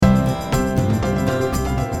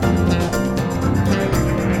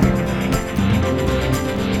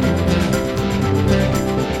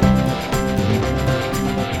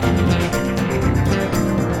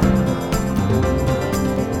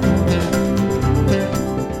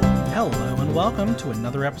and welcome to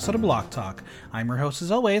another episode of Block Talk. I'm your host,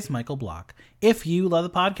 as always, Michael Block. If you love the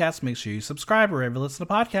podcast, make sure you subscribe wherever you listen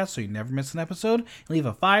to podcasts so you never miss an episode, and leave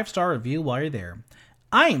a 5-star review while you're there.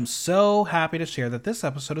 I am so happy to share that this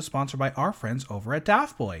episode is sponsored by our friends over at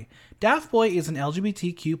Daft Boy. Daft Boy is an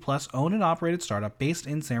LGBTQ plus owned and operated startup based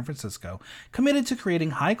in San Francisco, committed to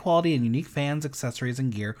creating high quality and unique fans, accessories,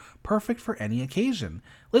 and gear perfect for any occasion.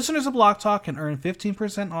 Listeners of Block Talk can earn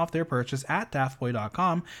 15% off their purchase at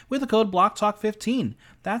daftboy.com with the code BlockTalk15.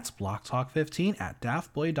 That's BlockTalk15 at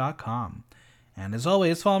daftboy.com. And as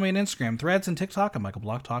always, follow me on Instagram, Threads, and TikTok at Michael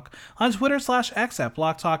Block Talk, on Twitter/X at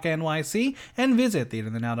BlockTalkNYC, and visit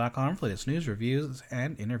theaterthenow.com for latest news, reviews,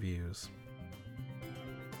 and interviews.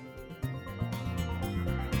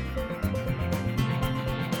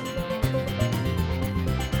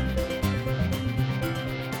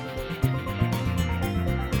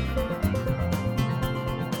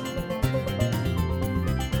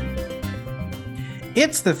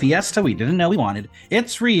 It's the fiesta we didn't know we wanted.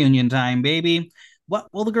 It's reunion time, baby. What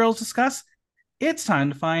will the girls discuss? It's time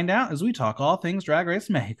to find out as we talk all things Drag Race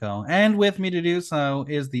Mexico. And with me to do so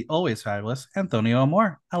is the always fabulous Antonio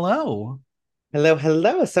Amor. Hello. Hello,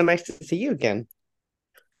 hello. So nice to see you again.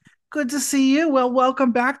 Good to see you. Well,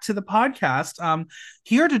 welcome back to the podcast.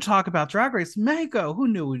 Here to talk about Drag Race Mexico. Who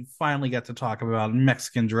knew we'd finally get to talk about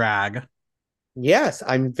Mexican drag? Yes,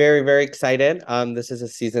 I'm very, very excited. This is a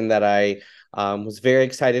season that I was very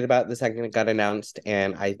excited about the second it got announced,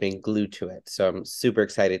 and I've been glued to it. So I'm super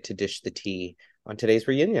excited to dish the tea on today's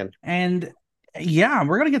reunion. And yeah,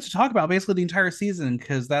 we're gonna get to talk about basically the entire season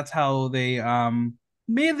because that's how they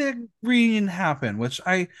made the reunion happen, which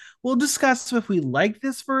I will discuss if we like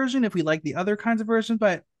this version, if we like the other kinds of versions,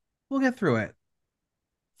 but we'll get through it.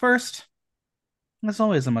 First, as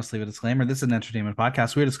always, I must leave a disclaimer. This is an entertainment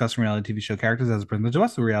podcast. We are discussing reality TV show characters as presented to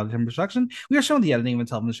us through reality TV production. We are showing the editing of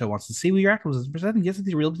television the show wants to see. We are actors as presenting. Yes, it's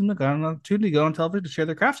the real team that got an opportunity to go on television to share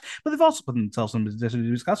their crafts, but they've also put themselves in a position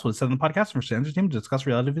to discuss what is said on the podcast for entertainment to discuss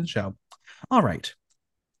reality TV show. All right.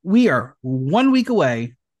 We are 1 week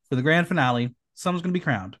away for the grand finale. Someone's going to be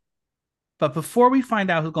crowned. But before we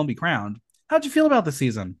find out who's going to be crowned, how'd you feel about the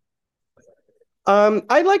season?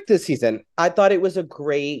 I liked this season. I thought it was a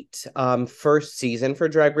great first season for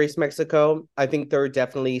Drag Race Mexico. I think there are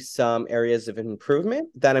definitely some areas of improvement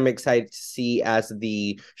that I'm excited to see as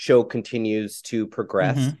the show continues to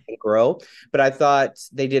progress and grow. But I thought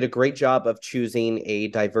they did a great job of choosing a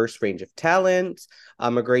diverse range of talent,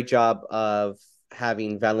 a great job of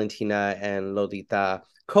having Valentina and Lolita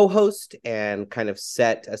co-host and kind of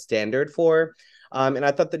set a standard for. And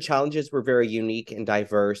I thought the challenges were very unique and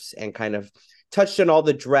diverse and kind of touched on all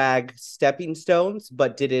the drag stepping stones,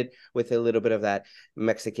 but did it with a little bit of that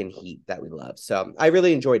Mexican heat that we love. So I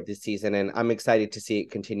really enjoyed this season, and I'm excited to see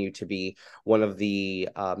it continue to be one of the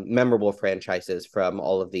memorable franchises from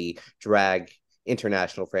all of the drag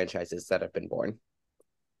international franchises that have been born.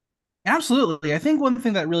 Absolutely. I think one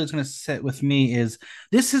thing that really is going to sit with me is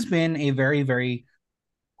this has been a very, very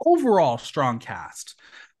overall strong cast.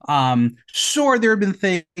 Sure, there have been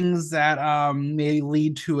things that may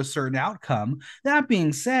lead to a certain outcome. That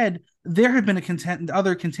being said, there have been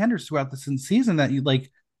other contenders throughout this season that you like.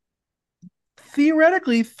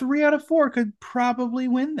 Theoretically, 3 out of 4 could probably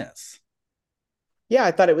win this. Yeah,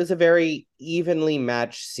 I thought it was a very evenly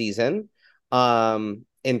matched season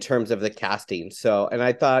in terms of the casting. So, and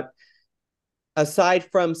I thought aside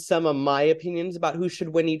from some of my opinions about who should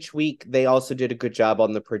win each week, they also did a good job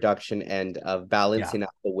on the production end of balancing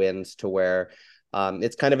out the wins to where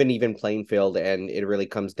it's kind of an even playing field, and it really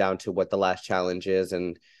comes down to what the last challenge is.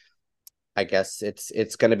 And I guess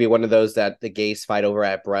it's going to be one of those that the gays fight over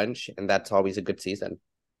at brunch, and that's always a good season.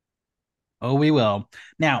 Oh, we will.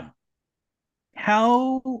 Now,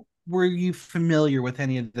 how were you familiar with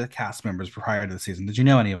any of the cast members prior to the season? Did you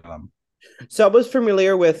know any of them? So I was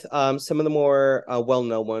familiar with some of the more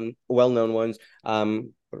well-known ones.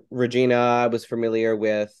 Regina, I was familiar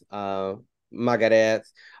with Margaret.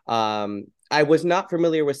 I was not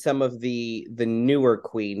familiar with some of the newer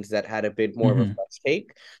queens that had a bit more of a fresh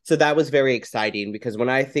take. So that was very exciting because when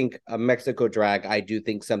I think of Mexico drag, I do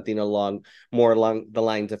think something more along the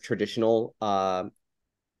lines of traditional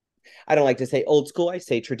I don't like to say old school. I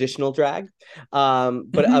say traditional drag,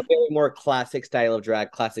 but a very more classic style of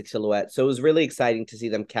drag, classic silhouette. So it was really exciting to see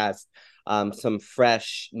them cast some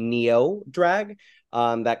fresh neo drag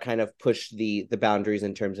that kind of pushed the boundaries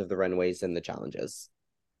in terms of the runways and the challenges.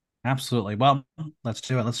 Absolutely. Well, let's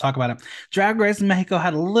do it. Let's talk about it. Drag Race Mexico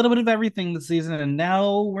had a little bit of everything this season, and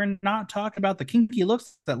now we're not talking about the kinky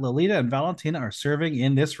looks that Lolita and Valentina are serving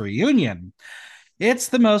in this reunion. It's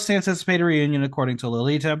the most anticipated reunion, according to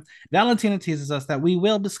Lolita. Valentina teases us that we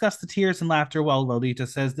will discuss the tears and laughter, while Lolita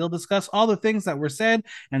says they'll discuss all the things that were said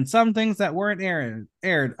and some things that weren't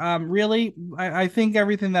aired. Really, I think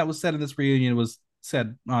everything that was said in this reunion was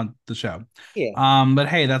said on the show. Yeah. But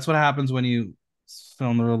hey, that's what happens when you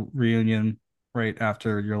film the reunion right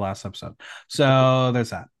after your last episode. So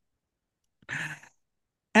there's that.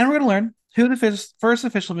 And we're going to learn who the first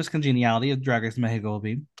official Miss Congeniality of Drag Race Mexico will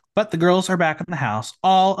be. But the girls are back in the house.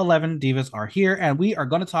 All 11 divas are here, and we are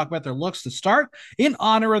going to talk about their looks to start. In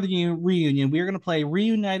honor of the reunion, we are going to play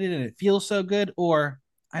Reunited and It Feels So Good, or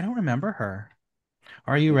I don't remember her.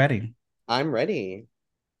 Are you ready? I'm ready.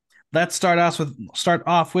 Let's start off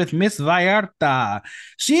with Miss Vallarta.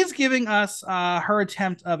 She's giving us her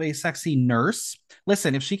attempt of a sexy nurse.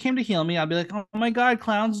 Listen, if she came to heal me, I'd be like, oh my god,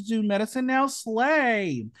 clowns do medicine now,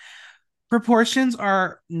 slay. Proportions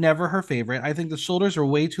are never her favorite. I think the shoulders are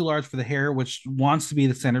way too large for the hair, which wants to be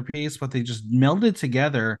the centerpiece, but they just melded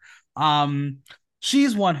together. Um,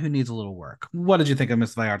 she's one who needs a little work. What did you think of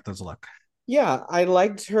Miss Vallarta's look? Yeah, I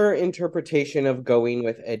liked her interpretation of going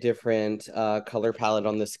with a different color palette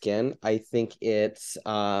on the skin. I think it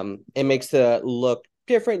makes the look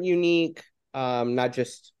different, unique, not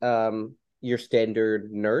just your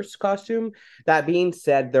standard nurse costume. That being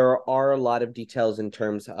said, there are a lot of details in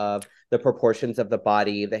terms of the proportions of the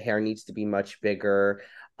body. The hair needs to be much bigger.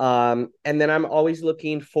 And then I'm always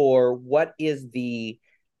looking for what is the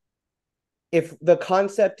if the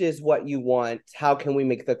concept is what you want, how can we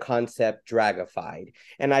make the concept dragified?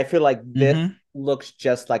 And I feel like this Mm-hmm. looks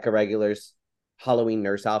just like a regular Halloween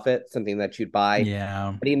nurse outfit, something that you'd buy.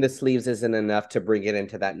 Yeah, Putting the sleeves isn't enough to bring it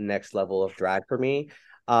into that next level of drag for me.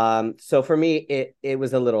 So for me, it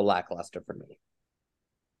was a little lackluster for me.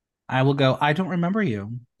 I will go. I don't remember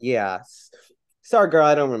you. Yes. Sorry, girl,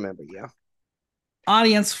 I don't remember you.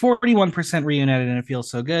 Audience 41% reunited and it feels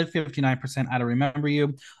so good. 59% I don't remember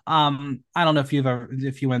you. I don't know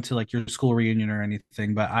if you went to like your school reunion or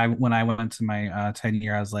anything, but I when I went to my 10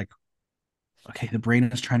 year, I was like, okay, the brain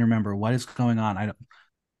is trying to remember what is going on. I don't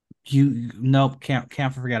you nope, can't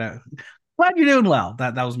forget it. Glad you're doing well.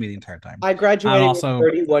 That was me the entire time. I And graduated with also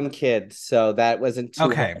 31 kids, so that wasn't too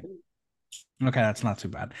okay. hard. Okay, that's not too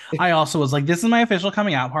bad. I also was like, this is my official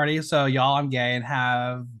coming out party. So y'all, I'm gay and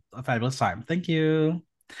have a fabulous time. Thank you.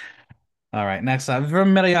 All right, next up,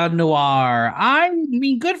 Vermeil Noir. I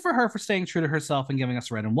mean, good for her for staying true to herself and giving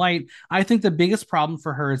us red and white. I think the biggest problem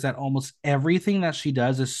for her is that almost everything that she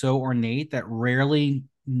does is so ornate that rarely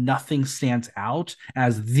nothing stands out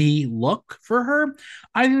as the look for her.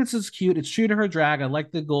 I think this is cute. It's true to her drag. I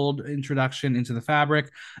like the gold introduction into the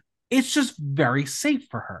fabric. It's just very safe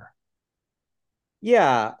for her.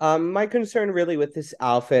 Yeah, my concern really with this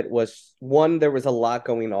outfit was one, there was a lot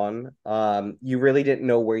going on. You really didn't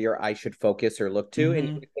know where your eye should focus or look to, and you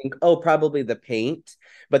Mm-hmm. would think, oh, probably the paint,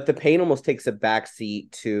 but the paint almost takes a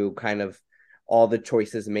backseat to kind of all the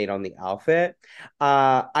choices made on the outfit.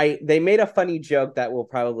 I they made a funny joke that we'll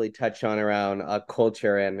probably touch on around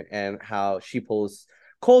culture and how she pulls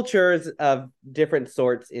cultures of different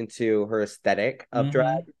sorts into her aesthetic of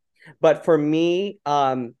drag. Mm-hmm. But for me,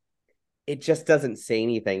 it just doesn't say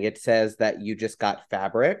anything. It says that you just got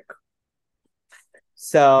fabric.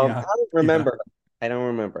 So I Yeah. don't Yeah. remember. I don't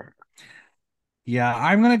remember. Yeah.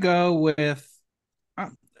 I'm gonna go with uh,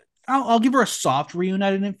 I'll give her a soft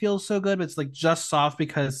reunited and it feels so good, but it's like just soft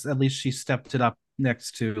because at least she stepped it up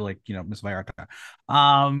next to like, Miss Vallarta.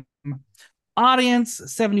 Um Audience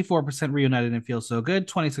 74% reunited and feels so good,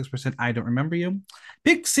 26% I don't remember you.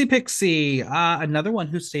 Pixie, another one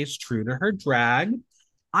who stays true to her drag.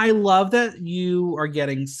 I love that you are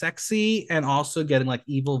getting sexy and also getting like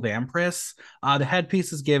evil vampiress. The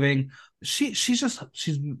headpiece is giving. She's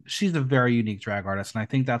a very unique drag artist, and I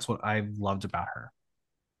think that's what I've loved about her.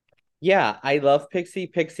 Yeah, I love Pixie.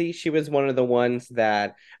 Pixie, she was one of the ones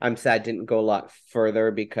that I'm sad didn't go a lot further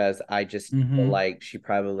because I just feel Mm-hmm. like she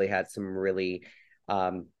probably had some really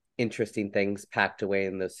interesting things packed away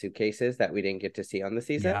in those suitcases that we didn't get to see on the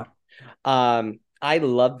season. Yeah. I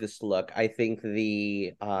love this look. I think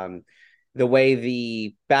the way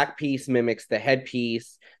the back piece mimics the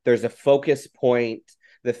headpiece, there's a focus point.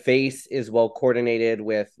 The face is well coordinated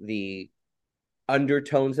with the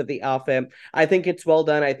undertones of the outfit. I think it's well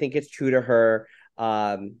done. I think it's true to her.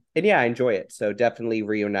 And yeah, I enjoy it. So definitely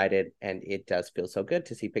reunited, and it does feel so good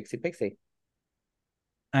to see Pixie Pixie.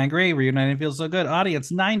 I agree. Reunited feels so good.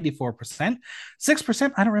 Audience 94%.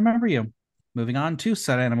 6% I don't remember you. Moving on to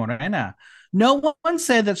Serena Morena. No one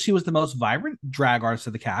said that she was the most vibrant drag artist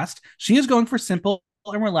of the cast. She is going for simple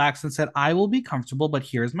and relaxed and said, I will be comfortable, but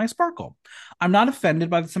here's my sparkle. I'm not offended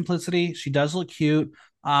by the simplicity. She does look cute.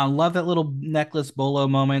 Love that little necklace bolo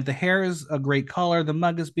moment. The hair is a great color. The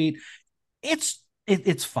mug is beat.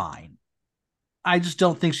 It's fine. I just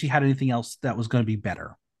don't think she had anything else that was going to be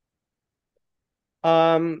better.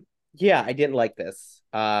 Yeah, I didn't like this.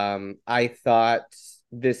 I thought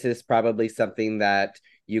this is probably something that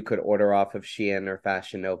you could order off of Shein or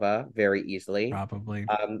Fashion Nova very easily. Probably.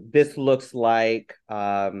 This looks like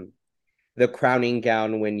the crowning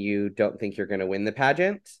gown when you don't think you're going to win the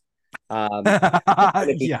pageant. I'm going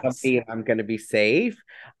to be Yes. comfy and I'm going to be safe.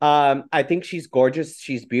 I think she's gorgeous.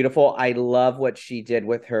 She's beautiful. I love what she did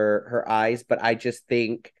with her eyes, but I just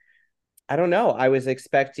think I don't know. I was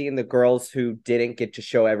expecting the girls who didn't get to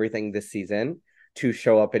show everything this season to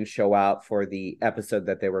show up and show out for the episode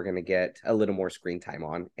that they were going to get a little more screen time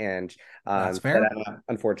on, and That's fair. that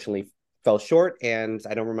unfortunately fell short, and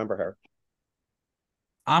I don't remember her.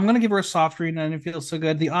 I'm gonna give her a soft reunited and feel so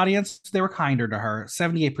good. The audience, they were kinder to her.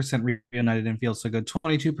 78% reunited and feel so good.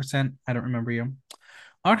 22%, I don't remember you.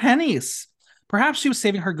 Argenis. Perhaps she was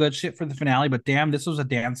saving her good shit for the finale, but damn, this was a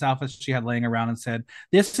dance outfit she had laying around and said,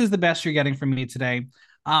 this is the best you're getting from me today.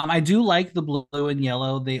 I do like the blue and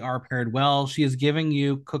yellow. They are paired well. She is giving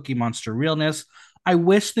you Cookie Monster realness. I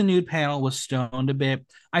wish the nude panel was stoned a bit.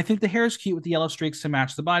 I think the hair is cute with the yellow streaks to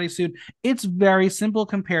match the bodysuit. It's very simple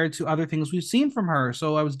compared to other things we've seen from her,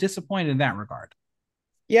 so I was disappointed in that regard.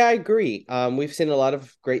 Yeah, I agree. We've seen a lot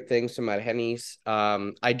of great things from Henny's.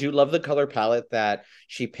 I do love the color palette that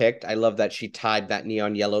she picked. I love that she tied that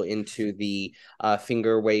neon yellow into the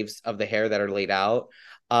finger waves of the hair that are laid out.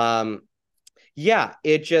 Yeah,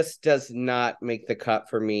 it just does not make the cut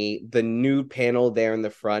for me. The nude panel there in the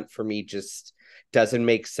front for me just doesn't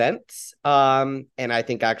make sense. And I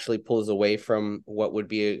think actually pulls away from what would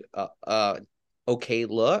be a okay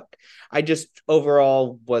look. I just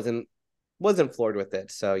overall wasn't floored with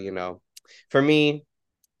it. So, for me,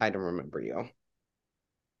 I don't remember you.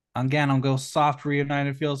 Again, I'll go soft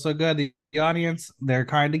reunited feels so good. The audience, they're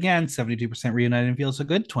kind again. 72% reunited and feels so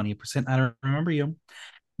good. 20% I don't remember you.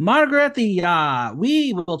 Margaret,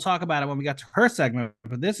 we will talk about it when we get to her segment,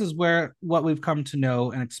 but this is where what we've come to know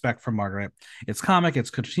and expect from Margaret. It's comic, it's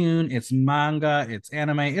cartoon, it's manga, it's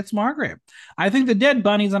anime, it's Margaret. I think the dead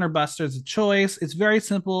bunnies on her buster is a choice. It's very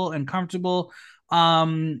simple and comfortable.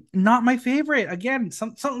 Not my favorite. Again,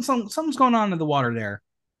 something's going on in the water there.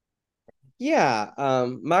 Yeah,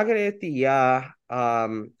 Margaret,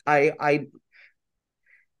 I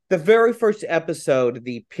the very first episode,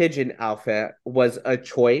 the pigeon outfit was a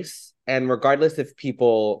choice. And regardless if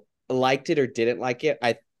people liked it or didn't like it,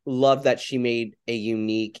 I love that she made a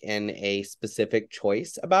unique and a specific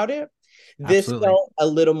choice about it. This Absolutely. felt a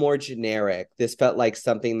little more generic. This felt like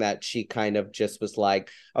something that she kind of just was like,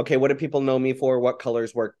 okay, what do people know me for? What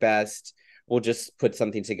colors work best? We'll just put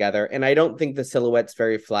something together. And I don't think the silhouette's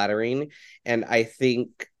very flattering. And I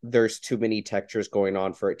think there's too many textures going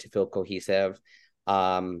on for it to feel cohesive.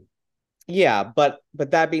 Um, yeah, but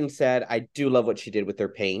that being said, I do love what she did with her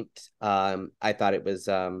paint. I thought it was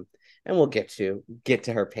and we'll get to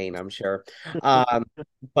her paint, I'm sure. Um,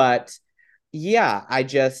 but yeah,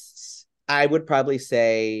 I would probably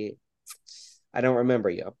say I don't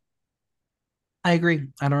remember you. I agree.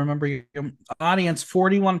 I don't remember you. Audience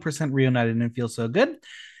 41% reunited and feel so good.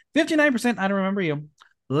 59% I don't remember you.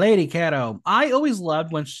 Lady Cato. I always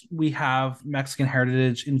loved when we have Mexican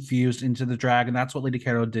heritage infused into the drag, and that's what Lady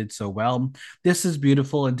Cato did so well. This is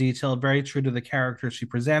beautiful and detailed, very true to the character she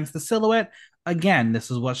presents. The silhouette, again, this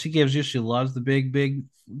is what she gives you. She loves the big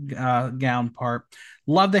gown part.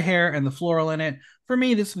 Love the hair and the floral in it. For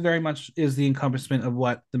me, this very much is the encompassment of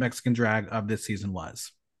what the Mexican drag of this season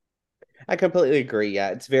was. I completely agree. Yeah,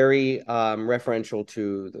 it's very referential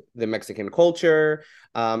to the Mexican culture.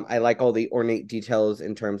 I like all the ornate details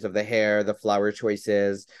in terms of the hair, the flower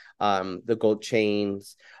choices, the gold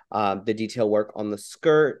chains, the detail work on the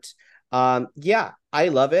skirt. Yeah, I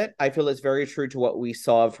love it. I feel it's very true to what we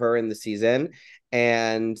saw of her in the season.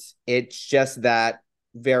 And it's just that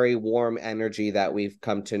very warm energy that we've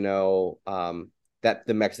come to know that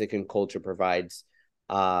the Mexican culture provides.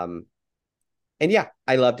 Um, and yeah,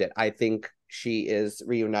 I loved it. I think she is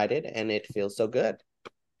reunited and it feels so good.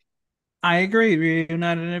 I agree.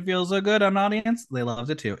 Reunited and feels so good on audience. They loved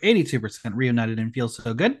it too. 82% reunited and feels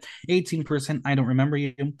so good. 18% I don't remember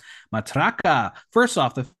you. Matraca. First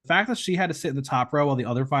off, the fact that she had to sit in the top row while the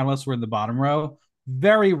other finalists were in the bottom row,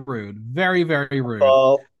 very rude. Very, very rude.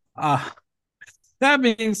 Oh, Uh, that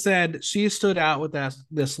being said, she stood out with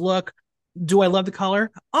this look. Do I love the color?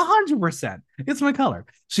 100%. It's my color.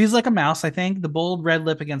 She's like a mouse, I think. The bold red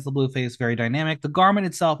lip against the blue face, very dynamic. The garment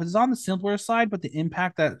itself is on the simpler side, but the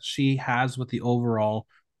impact that she has with the overall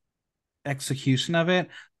execution of it,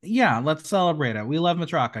 yeah, let's celebrate it. We love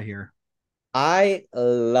Matraka here. I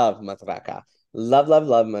love Matraca. Love, love,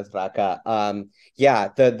 love Matraca. Yeah,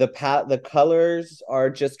 the colors are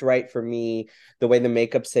just right for me. The way the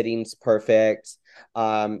makeup setting's perfect.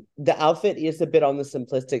 The outfit is a bit on the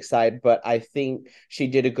simplistic side, but I think she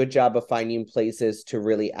did a good job of finding places to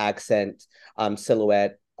really accent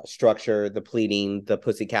silhouette, structure, the pleating, the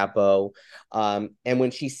pussy capo. And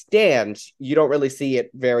when she stands, you don't really see it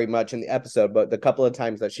very much in the episode, but the couple of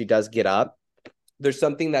times that she does get up, there's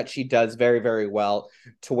something that she does very, very well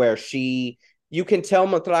to where you can tell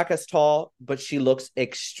Matraca's tall, but she looks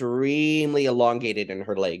extremely elongated in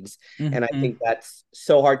her legs. And I think Mm-hmm. that's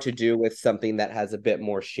so hard to do with something that has a bit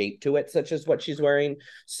more shape to it, such as what she's wearing.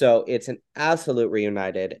 So it's an absolute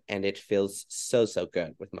reunited, and it feels so, so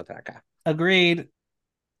good with Matraca. Agreed.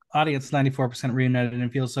 Audience 94% reunited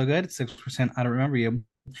and feels so good. 6% I don't remember you.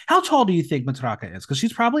 How tall do you think Matraka is? Because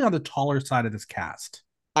she's probably on the taller side of this cast.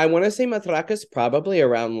 I want to say Matraca's probably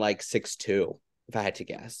around like 6'2", if I had to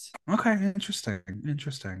guess. Okay, interesting.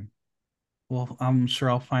 Interesting. Well, I'm sure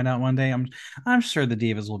I'll find out one day. I'm sure the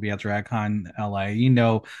Divas will be at DragCon LA. You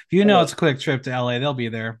know it's a quick trip to LA. They'll be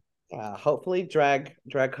there. Hopefully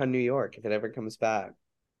DragCon New York if it ever comes back.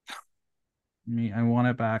 Me, I want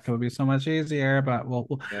it back. It would be so much easier. But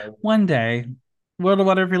Yeah. one day, World of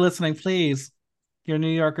Wonder, if you're listening, please, your New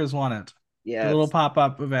Yorkers want it. The little Yes. pop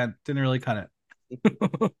up event didn't really cut it.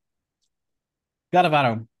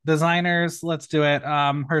 Garavado. Designers, let's do it.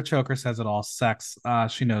 Her choker says it all. Sex.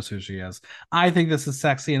 She knows who she is. I think this is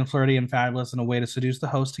sexy and flirty and fabulous and a way to seduce the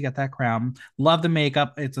host to get that crown. Love the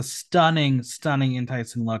makeup. It's a stunning, stunning,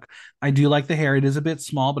 enticing look. I do like the hair. It is a bit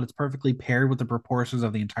small, but it's perfectly paired with the proportions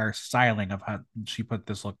of the entire styling of how she put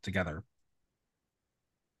this look together.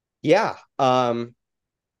 Yeah.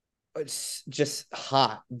 It's just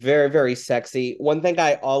hot, very, very sexy. One thing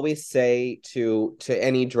I always say to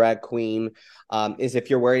any drag queen is if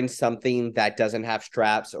you're wearing something that doesn't have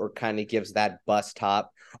straps or kind of gives that bust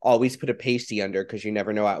top, always put a pasty under because you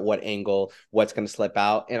never know at what angle what's going to slip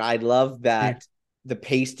out. And I love that the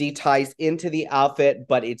pasty ties into the outfit,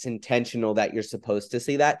 but it's intentional that you're supposed to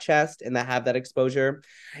see that chest and that have that exposure.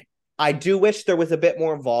 I do wish there was a bit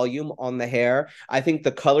more volume on the hair. I think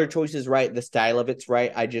the color choice is right. The style of it's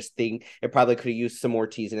right. I just think it probably could have used some more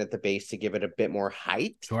teasing at the base to give it a bit more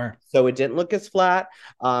height. Sure. So it didn't look as flat,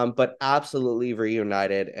 but absolutely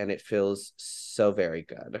reunited. And it feels so very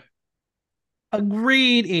good.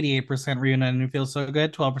 Agreed. 88% reunited and feels so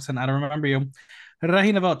good. 12% I don't remember you.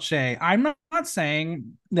 Rahina Voce. I'm not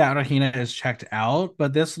saying that Rahina is checked out,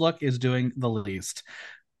 but this look is doing the least.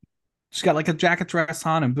 She's got like a jacket dress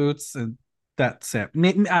on and boots, and that's it.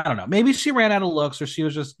 Maybe, I don't know. Maybe she ran out of looks, or she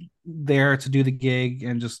was just there to do the gig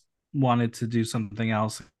and just wanted to do something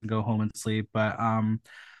else and go home and sleep. But I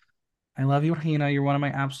love you, Rahina. You're one of my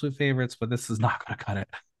absolute favorites, but this is not going to cut it.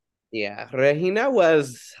 Yeah, Regina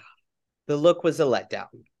was the look was a letdown.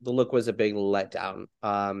 The look was a big letdown.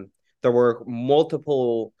 There were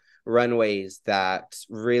multiple runways that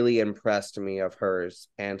really impressed me of hers,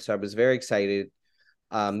 and so I was very excited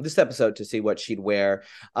this episode to see what she'd wear.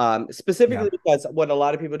 Yeah. Specifically because what a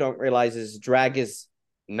lot of people don't realize is drag is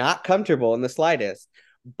not comfortable in the slightest.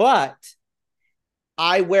 But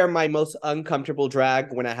I wear my most uncomfortable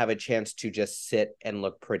drag when I have a chance to just sit and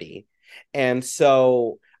look pretty. And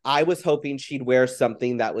so I was hoping she'd wear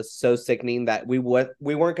something that was so sickening that we weren't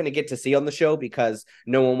going to get to see on the show because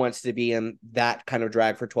no one wants to be in that kind of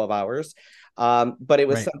drag for 12 hours. But it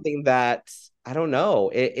was Right. something that I don't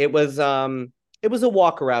know. It was a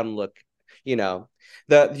walk around look, you know.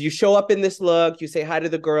 You show up in this look, you say hi to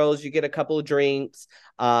the girls, you get a couple of drinks,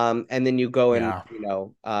 and then you go and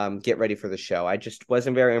Yeah. get ready for the show. I just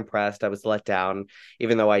wasn't very impressed. I was let down,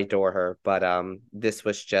 even though I adore her. But this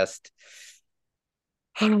was just.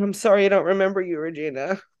 I'm sorry, I don't remember you,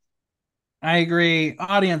 Regina. I agree.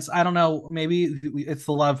 Audience, I don't know. Maybe it's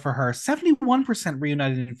the love for her. 71%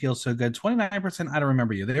 reunited and feels so good. 29% I don't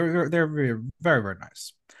remember you. They're very, very, very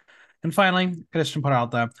nice. And finally, Christian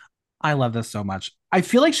Peralta. I love this so much. I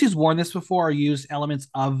feel like she's worn this before or used elements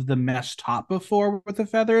of the mesh top before with the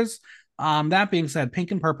feathers. That being said,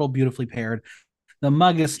 pink and purple, beautifully paired. The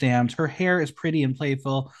mug is stamped. Her hair is pretty and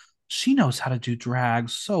playful. She knows how to do drag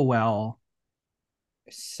so well.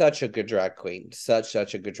 Such a good drag queen. Such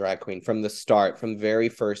a good drag queen. From the start, from the very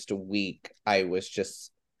first week, I was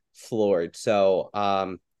just floored. So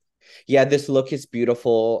Yeah, this look is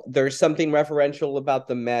beautiful. There's something referential about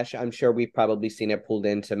the mesh. I'm sure we've probably seen it pulled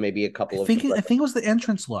into maybe a I couple of think it, I think it was the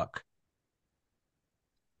entrance look.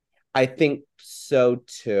 I think so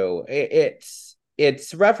too. It's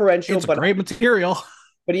referential, It's a great material.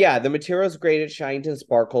 but yeah, the material is great. It shines and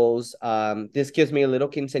sparkles. This gives me a little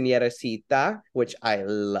quinceañera cita, which I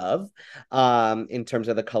love. In terms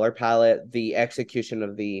of the color palette, the execution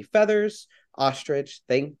of the feathers, ostrich,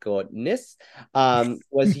 thank goodness,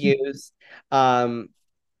 was used. Um,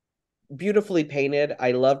 Beautifully painted.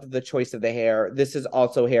 I loved the choice of the hair. This is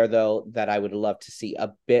also hair though that I would love to see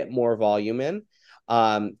a bit more volume in.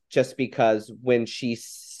 Just because when she's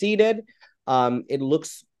seated, it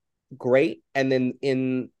looks great. And then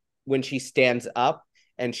in when she stands up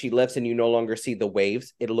and she lifts and you no longer see the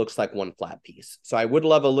waves, it looks like one flat piece. So I would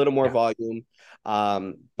love a little more Yeah, volume.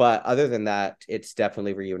 But other than that, it's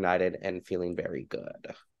definitely reunited and feeling very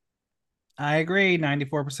good. I agree.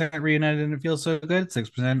 94% reunited and it feels so good.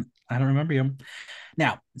 6%, I don't remember you.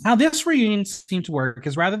 Now, how this reunion seemed to work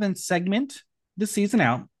is rather than segment the season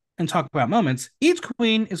out and talk about moments, each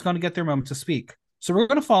queen is going to get their moment to speak. So we're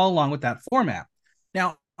going to follow along with that format.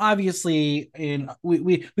 Now, obviously,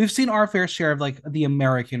 we've seen our fair share of like the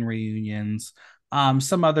American reunions.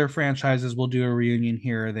 Some other franchises will do a reunion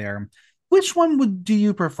here or there. Which one would do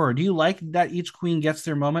you prefer? Do you like that each queen gets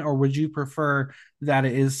their moment, or would you prefer that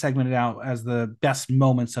it is segmented out as the best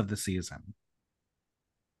moments of the season?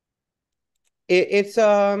 It's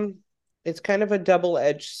it's kind of a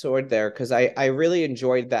double-edged sword there because I really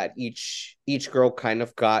enjoyed that each girl kind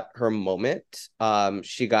of got her moment.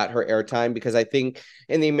 She got her airtime because I think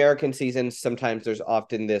in the American seasons sometimes there's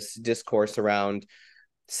often this discourse around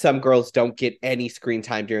some girls don't get any screen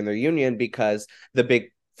time during their union because the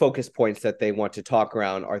big focus points that they want to talk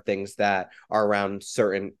around are things that are around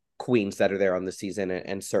certain queens that are there on the season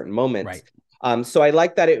and certain moments. Right. So I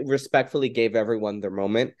like that it respectfully gave everyone their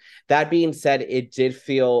moment. That being said, it did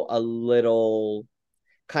feel a little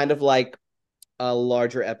kind of like a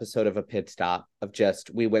larger episode of a pit stop of just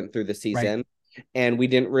we went through the Right. season and we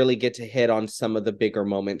didn't really get to hit on some of the bigger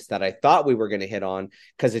moments that I thought we were going to hit on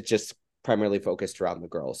because it just primarily focused around the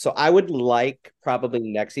girls. So I would like probably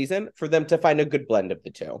next season for them to find a good blend of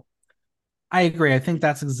the two. I agree. I think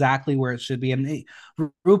that's exactly where it should be. And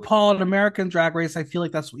RuPaul and American Drag Race, I feel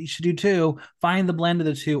like that's what you should do too. Find the blend of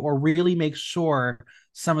the two, or really make sure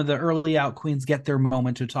some of the early out queens get their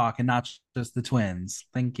moment to talk, and not just the twins.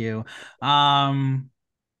 Thank you. Um,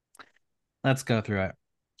 let's go through it.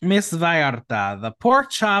 Miss Vallarta, the pork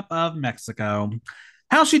chop of Mexico.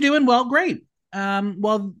 How's she doing? Well, great.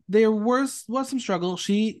 Well, there was some struggle.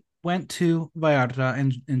 She went to Vallarta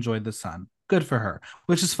and enjoyed the sun. Good for her.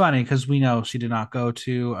 Which is funny because we know she did not go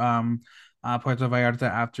to Puerto Vallarta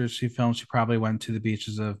after she filmed. She probably went to the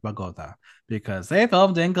beaches of Bogota because they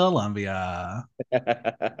filmed in Colombia.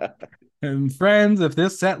 And friends, if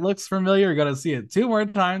this set looks familiar, you're gonna see it two more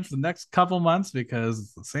times the next couple months because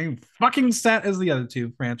it's the same fucking set as the other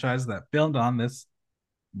two franchises that filmed on this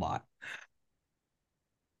lot.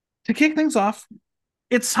 To kick things off,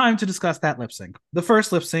 it's time to discuss that lip sync. The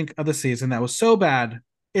first lip sync of the season that was so bad,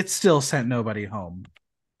 it still sent nobody home.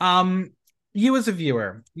 Um, you as a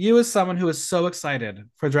viewer, you as someone who is so excited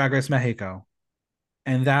for Drag Race Mexico,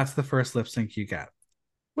 and that's the first lip sync you get.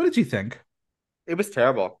 What did you think? It was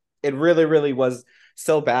terrible. It really, really was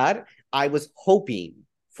so bad. I was hoping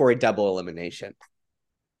for a double elimination.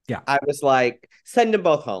 Yeah. I was like, send them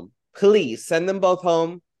both home. Please send them both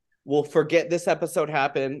home. We'll forget this episode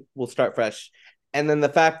happened. We'll start fresh. And then the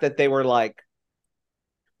fact that they were like,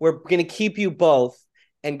 we're going to keep you both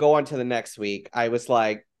and go on to the next week. I was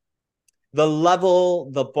like, the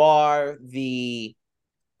level, the bar, the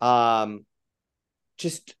um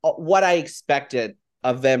just what I expected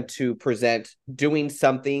of them to present doing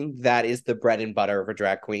something that is the bread and butter of a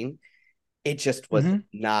drag queen. It just was Mm-hmm.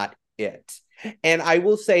 not it. And I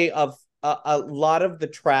will say of a lot of the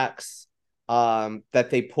tracks that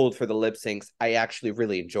they pulled for the lip syncs, I actually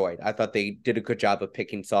really enjoyed. I thought they did a good job of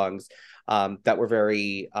picking songs that were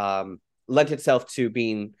very lent itself to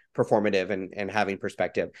being performative and having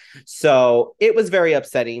perspective. So it was very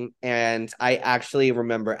upsetting. And I actually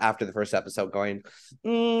remember after the first episode going,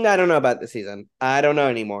 I don't know about this season. I don't know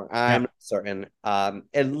anymore. I'm Yeah. not certain.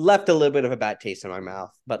 It left a little bit of a bad taste in my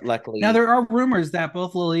mouth, but Now luckily, there are rumors that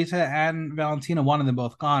both Lolita and Valentina wanted them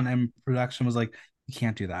both gone, and production was like, "You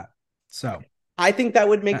can't do that." So I think that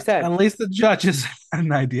would make sense. at least the judges had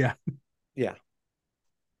an idea. Yeah.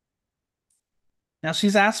 Now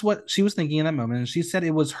she's asked what she was thinking in that moment, and she said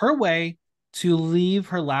it was her way to leave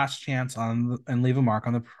her last chance on and leave a mark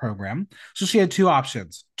on the program. So she had two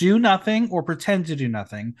options: do nothing or pretend to do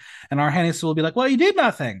nothing. And Argenis will be like, "Well, you did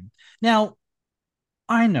nothing." Now,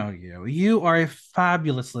 I know you. You are a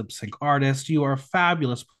fabulous lip sync artist. You are a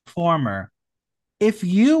fabulous performer. If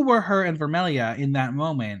you were her and Vermelia in that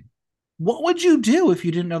moment, what would you do if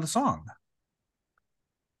you didn't know the song?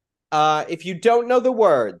 If you don't know the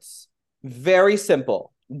words, very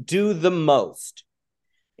simple. Do the most.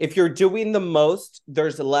 If you're doing the most,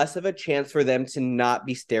 there's less of a chance for them to not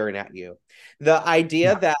be staring at you. The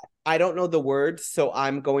idea Yeah. that I don't know the words, so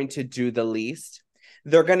I'm going to do the least,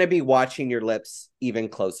 they're going to be watching your lips even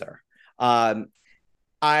closer. Um,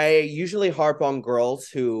 I usually harp on girls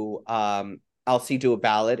who I'll see do a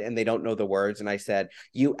ballad and they don't know the words. And I said,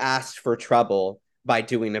 you asked for trouble by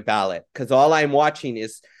doing a ballad because all I'm watching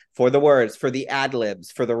is for the words, for the ad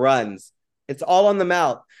libs, for the runs. It's all on the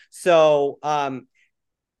mouth. So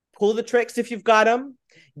pull the tricks if you've got them.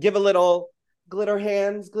 Give a little glitter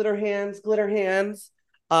hands, glitter hands, glitter hands.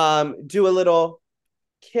 Do a little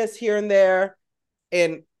kiss here and there.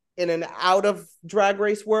 And in an out of drag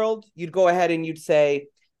race world, you'd go ahead and you'd say,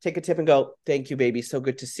 take a tip and go, thank you, baby. So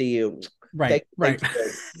good to see you. Right, Thank right.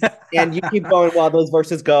 you. And you keep going while those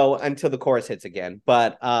verses go until the chorus hits again.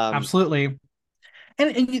 But Absolutely.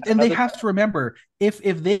 And they have to remember, if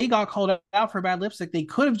they got called out for bad lipstick, they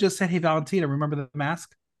could have just said, "Hey, Valentina, remember the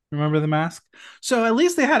mask? Remember the mask?" So at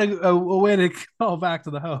least they had a way to call back to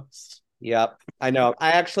the host. yep, I know.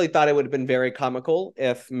 I actually thought it would have been very comical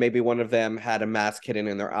if maybe one of them had a mask hidden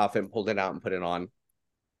in their outfit and pulled it out and put it on.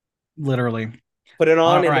 Literally. Put it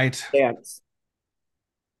on All and right. dance.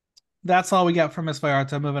 That's all we got from Miss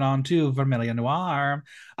Vallarta. Moving on to Vermilia Noir.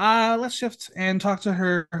 Let's shift and talk to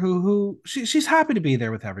her. She's happy to be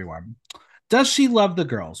there with everyone. Does she love the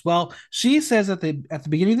girls? Well, she says at the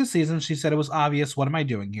beginning of the season, she said it was obvious. What am I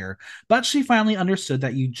doing here? But she finally understood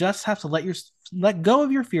that you just have to let go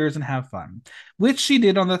of your fears and have fun, which she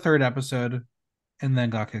did on the third episode, and then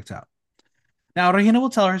got kicked out. Now, Regina will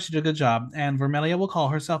tell her she did a good job, and Vermelia will call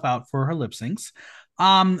herself out for her lip syncs.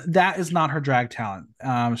 That is not her drag talent.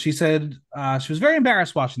 She said she was very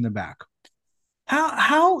embarrassed watching them back.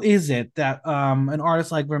 How is it that an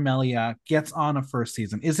artist like Vermelia gets on a first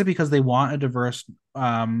season? Is it because they want a diverse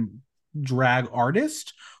drag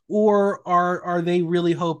artist, or are they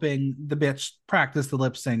really hoping the bitch practiced the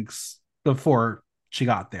lip syncs before she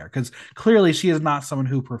got there? Because clearly she is not someone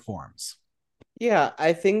who performs. Yeah,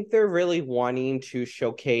 I think they're really wanting to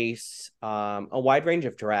showcase a wide range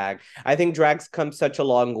of drag. I think drag's come such a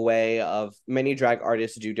long way. Of many drag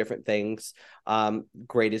artists do different things.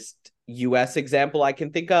 Greatest US example I can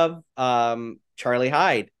think of, Charlie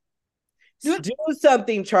Hyde. Do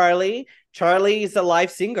something, Charlie. Charlie's a live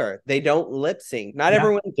singer. They don't lip sync. Not Yeah,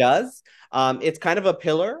 everyone does. It's kind of a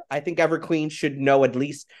pillar. I think every queen should know at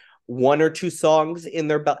least one or two songs in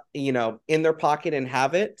their in their pocket and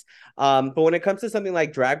have it. But when it comes to something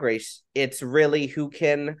like Drag Race, it's really who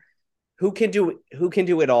can do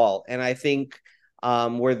it all. And I think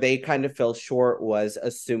where they kind of fell short was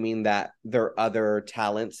assuming that their other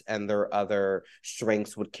talents and their other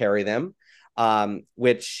strengths would carry them,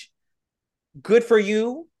 which good for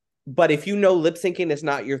you. But if you know lip syncing is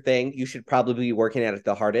not your thing, you should probably be working at it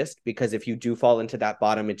the hardest, because if you do fall into that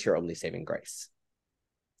bottom, it's your only saving grace.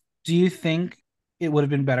 do you think it would have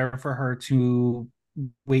been better for her to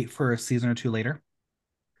wait for a season or two later?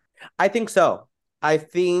 I think so. I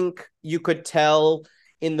think you could tell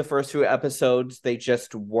in the first few episodes they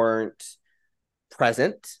just weren't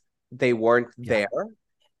present. They weren't Yeah, there.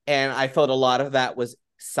 And I felt a lot of that was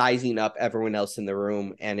sizing up everyone else in the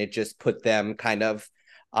room, and it just put them kind of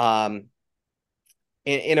um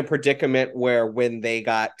in a predicament where when they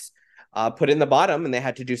got put in the bottom and they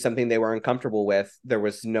had to do something they were uncomfortable with, there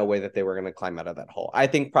was no way that they were going to climb out of that hole. I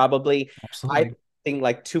absolutely. think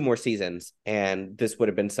like two more seasons, and this would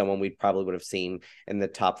have been someone we probably would have seen in the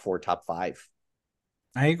top four, top five.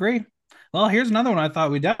 I agree. Well, here's another one I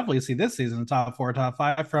thought we'd definitely see this season, top four, top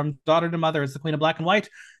five, from daughter to mother as the queen of black and white,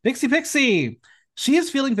 Pixie Pixie. She is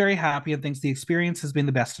feeling very happy and thinks the experience has been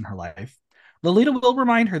the best in her life. Lolita will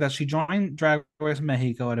remind her that she joined Drag Race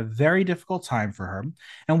Mexico at a very difficult time for her,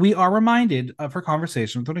 and we are reminded of her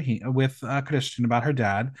conversation with Christian about her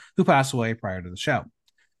dad, who passed away prior to the show.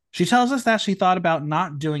 She tells us that she thought about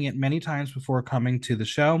not doing it many times before coming to the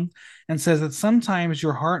show, and says that sometimes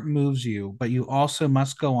your heart moves you, but you also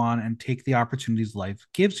must go on and take the opportunities life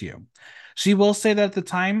gives you. She will say that at the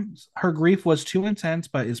time her grief was too intense,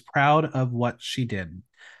 but is proud of what she did.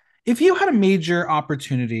 If you had a major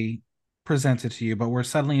opportunity presented to you, but were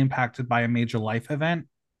suddenly impacted by a major life event,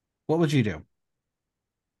 what would you do?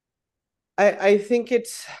 I think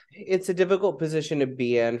it's a difficult position to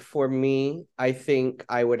be in. For me, I think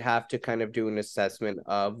I would have to kind of do an assessment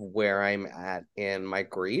of where I'm at in my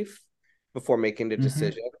grief before making the Mm-hmm.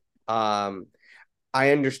 decision. Um,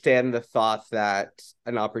 I understand the thought that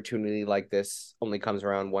an opportunity like this only comes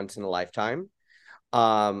around once in a lifetime.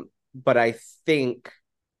 But I think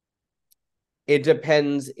it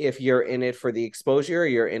depends if you're in it for the exposure or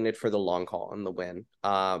you're in it for the long haul and the win.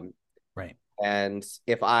 Right. And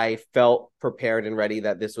if I felt prepared and ready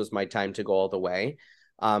that this was my time to go all the way,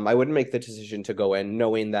 I wouldn't make the decision to go in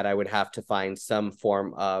knowing that I would have to find some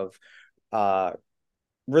form of uh,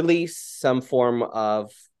 release, some form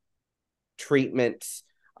of treatment,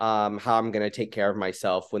 how I'm going to take care of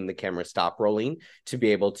myself when the cameras stop rolling to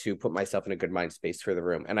be able to put myself in a good mind space for the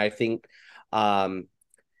room. And I think um,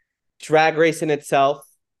 Drag Race in itself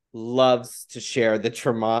loves to share the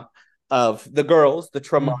trauma of the girls, the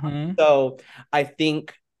trauma. Mm-hmm. So I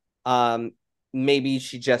think um, maybe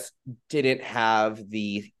she just didn't have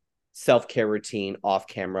the self care routine off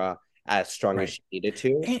camera as strong as Right. she needed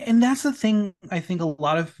to. And that's the thing I think a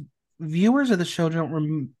lot of viewers of the show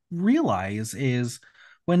don't realize is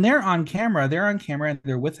when they're on camera and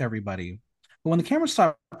they're with everybody. But when the cameras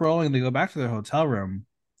stop rolling and they go back to their hotel room,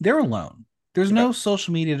 they're alone. There's Yeah. no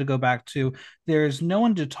social media to go back to. There's no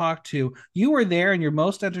one to talk to. You are there, and your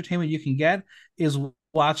most entertainment you can get is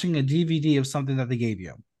watching a DVD of something that they gave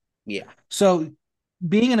you. Yeah. So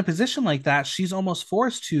being in a position like that, she's almost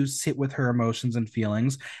forced to sit with her emotions and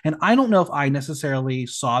feelings. And I don't know if I necessarily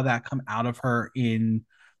saw that come out of her in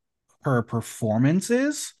her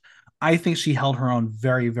performances. I think she held her own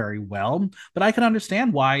very, very well, but I can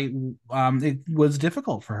understand why it was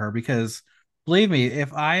difficult for her because believe me,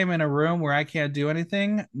 if I am in a room where I can't do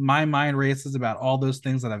anything, my mind races about all those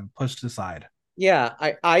things that I've pushed aside. Yeah,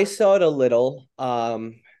 I saw it a little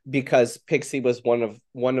because Pixie was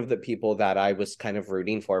one of the people that I was kind of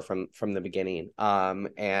rooting for from the beginning.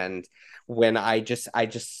 And when I just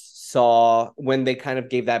saw when they kind of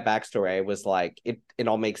gave that backstory, I was like it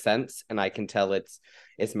all makes sense and I can tell it's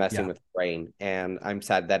messing Yeah, with her brain and I'm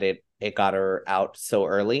sad that it got her out so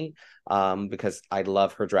early because I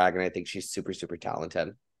love her drag and I think she's super super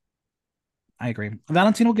talented. I agree.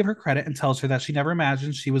 Valentine will give her credit and tells her that she never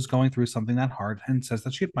imagined she was going through something that hard and says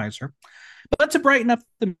that she admires her. But to brighten up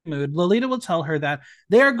the mood, Lolita will tell her that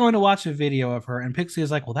they are going to watch a video of her. And Pixie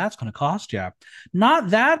is like, well, that's going to cost you.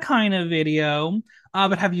 Not that kind of video.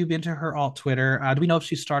 But have you been to her alt Twitter? Do we know if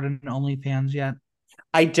she started an OnlyFans yet?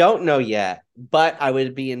 I don't know yet, but I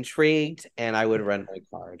would be intrigued and I would run my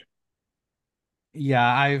card. Yeah,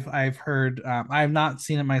 I've heard. I've not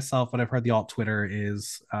seen it myself, but I've heard the alt Twitter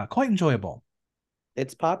is quite enjoyable.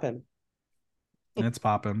 It's popping. It's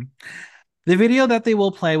popping. The video that they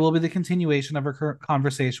will play will be the continuation of her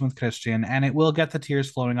conversation with Christian, and it will get the tears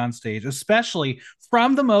flowing on stage, especially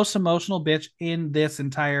from the most emotional bitch in this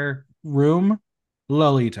entire room,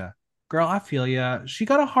 Lolita. Girl, I feel ya. She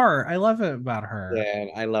got a heart. I love it about her. Yeah,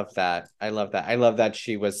 and I love that. I love that. I love that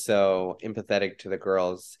she was so empathetic to the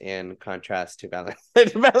girls in contrast to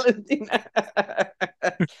Valentina.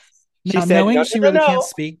 She Now, said, knowing no, she no, no, really can't no.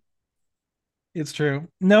 speak, it's true.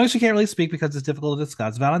 Knowing she can't really speak because it's difficult to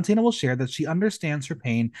discuss, Valentina will share that she understands her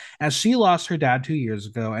pain as she lost her dad 2 years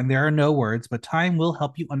ago, and there are no words, but time will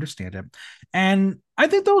help you understand it. And I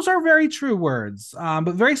think those are very true words,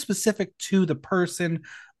 but very specific to the person.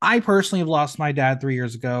 I personally have lost my dad 3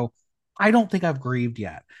 years ago. I don't think I've grieved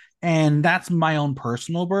yet. And that's my own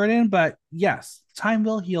personal burden. But yes, time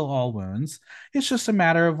will heal all wounds. It's just a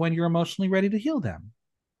matter of when you're emotionally ready to heal them.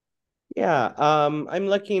 Yeah, I'm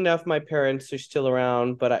lucky enough my parents are still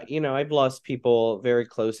around, but I've lost people very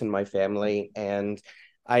close in my family, and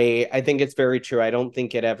I think it's very true. I don't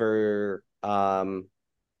think it ever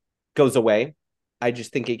goes away. I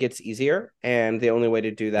just think it gets easier, and the only way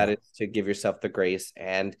to do that Yeah. is to give yourself the grace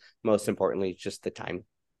and most importantly, just the time.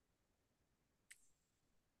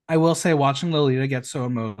 I will say, watching Lolita get so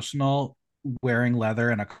emotional wearing leather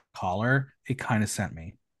and a collar, it kind of sent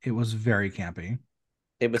me. It was very campy.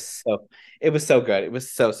 It was so it was so good. It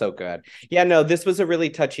was so so good. Yeah, no, this was a really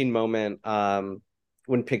touching moment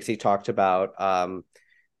when Pixie talked about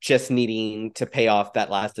just needing to pay off that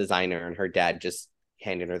last designer and her dad just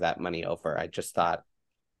handing her that money over. I just thought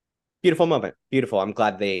beautiful moment. Beautiful. I'm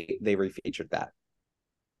glad they refeatured that.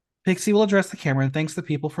 Pixie will address the camera and thanks the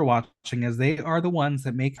people for watching as they are the ones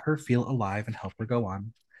that make her feel alive and help her go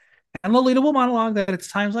on. And Lolita will monologue that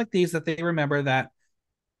it's times like these that they remember that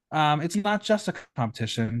it's not just a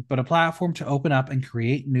competition, but a platform to open up and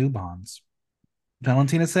create new bonds.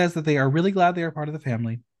 Valentina says that they are really glad they are part of the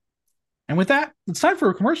family. And with that, it's time for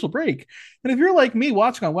a commercial break. And if you're like me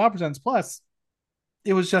watching on Wow Presents Plus,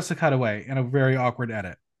 It was just a cutaway and a very awkward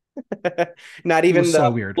edit. Not It was even the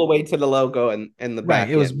so weird. full way to the logo and the Right.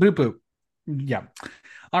 It back was end. boop boop. Yeah.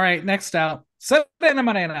 All right. Next out, Serena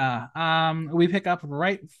Morena. We pick up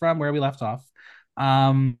right from where we left off.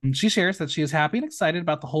 She shares that she is happy and excited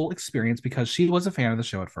about the whole experience because she was a fan of the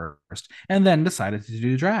show at first and then decided to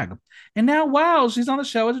do drag. And now, wow, she's on the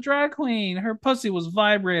show as a drag queen. Her pussy was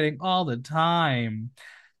vibrating all the time.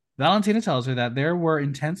 Valentina tells her that there were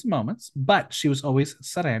intense moments, but she was always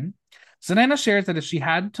serene. Serena shares that if she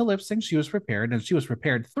had to lip sync, she was prepared, and she was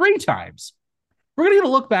prepared 3 times. We're going to get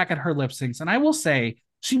a look back at her lip syncs, and I will say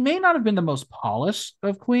she may not have been the most polished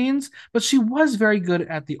of queens, but she was very good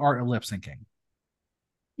at the art of lip syncing.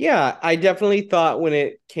 Yeah, I definitely thought when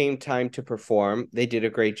it came time to perform, they did a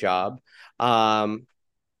great job. Um,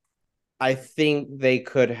 I think they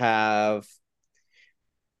could have.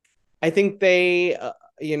 I think they,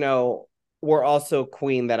 were also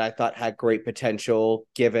queen that I thought had great potential.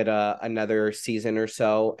 Give it another season or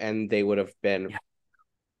so, and they would have been Yeah,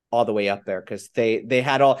 all the way up there because they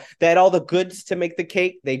had all the goods to make the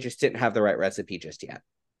cake. They just didn't have the right recipe just yet.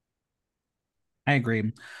 I agree.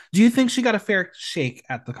 Do you think she got a fair shake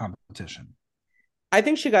at the competition? I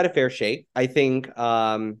think she got a fair shake. I think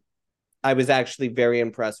I was actually very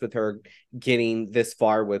impressed with her getting this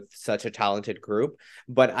far with such a talented group.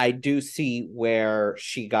 But I do see where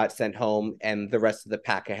she got sent home and the rest of the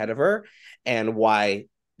pack ahead of her and why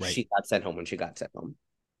Right. she got sent home when she got sent home.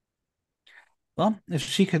 Well, if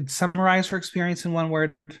she could summarize her experience in one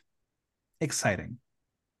word, exciting.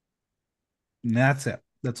 And that's it.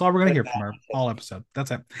 That's all we're going to hear from her all episode.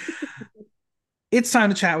 That's it. It's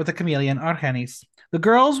time to chat with the chameleon, Argenis. The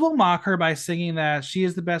girls will mock her by singing that she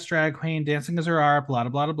is the best drag queen, dancing as her art, blah,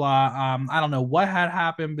 blah, blah, blah. I don't know what had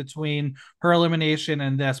happened between her elimination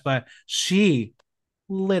and this, but she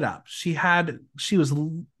lit up. She was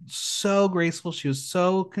so graceful. She was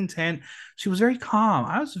so content. She was very calm.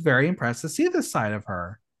 I was very impressed to see this side of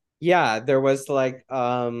her. Yeah, there was like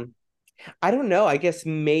I don't know. I guess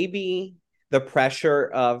maybe the pressure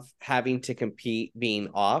of having to compete being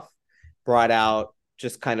off brought out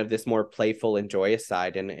just kind of this more playful and joyous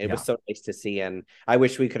side. And it was Yeah. so nice to see. And I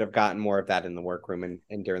wish we could have gotten more of that in the workroom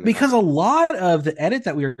and during the Because competition. a lot of the edit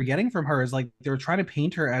that we were getting from her is like they were trying to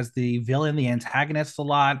paint her as the villain, the antagonist a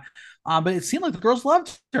lot. But it seemed like the girls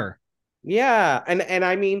loved her. Yeah. And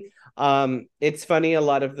I mean, it's funny, a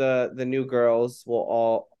lot of the new girls will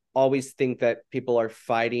all always think that people are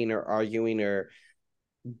fighting or arguing or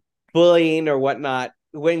bullying or whatnot.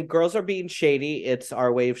 When girls are being shady, it's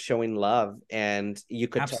our way of showing love. And you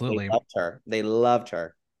could tell they Absolutely. loved her. They loved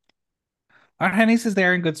her. Aunt Henny's is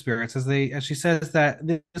there in good spirits as she says that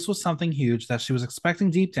this was something huge that she was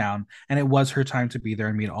expecting deep down, and it was her time to be there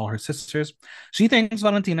and meet all her sisters. She thanks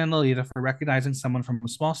Valentina and Lolita for recognizing someone from a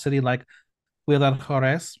small city like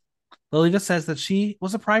Juárez. Lolita says that she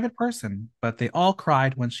was a private person, but they all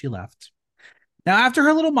cried when she left. Now, after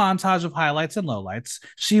her little montage of highlights and lowlights,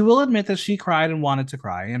 she will admit that she cried and wanted to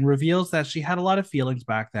cry and reveals that she had a lot of feelings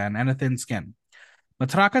back then and a thin skin.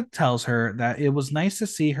 Matraka tells her that it was nice to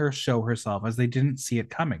see her show herself as they didn't see it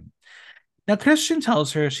coming. Now, Christian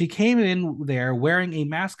tells her she came in there wearing a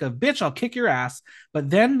mask of bitch, I'll kick your ass, but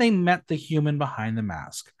then they met the human behind the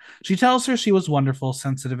mask. She tells her she was wonderful,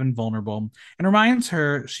 sensitive, and vulnerable, and reminds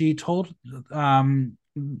her she told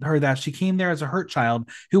her that she came there as a hurt child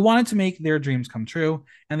who wanted to make their dreams come true,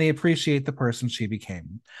 and they appreciate the person she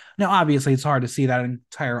became. Now, obviously, it's hard to see that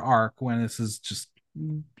entire arc when this is just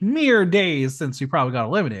mere days since we probably got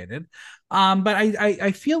eliminated. But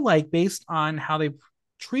I feel like based on how they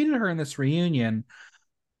treated her in this reunion,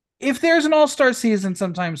 if there's an all-star season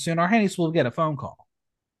sometime soon, Argenis will get a phone call.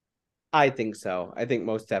 I think so. I think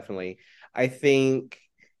most definitely. I think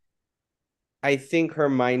I think her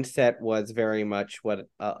mindset was very much what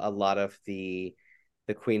a lot of the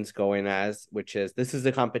queens going as, which is this is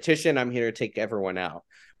a competition. I'm here to take everyone out.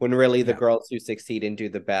 When really the Yeah, girls who succeed and do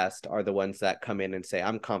the best are the ones that come in and say,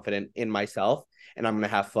 I'm confident in myself and I'm gonna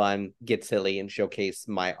have fun, get silly, and showcase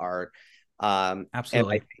my art. And I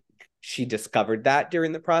absolutely. think she discovered that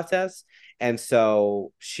during the process. And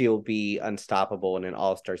so she'll be unstoppable in an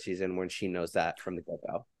all-star season when she knows that from the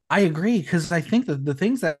get-go. I agree because I think that the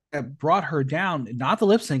things that brought her down, not the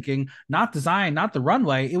lip syncing, not design, not the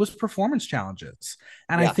runway, it was performance challenges.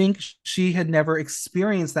 And I Yeah, think she had never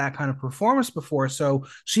experienced that kind of performance before. So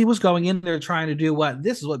she was going in there trying to do what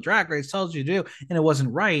this is what Drag Race tells you to do, and it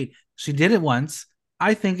wasn't right. She did it once.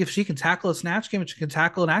 I think if she can tackle a snatch game, if she can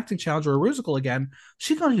tackle an acting challenge or a musical again,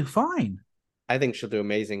 she's going to do fine. I think she'll do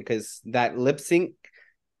amazing because that lip sync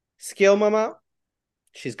skill, mama,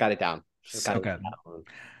 she's got it down. She's got So it good. down.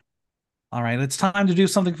 All right, it's time to do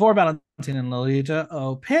something for Valentina and Lolita.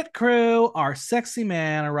 Oh, pit crew, our sexy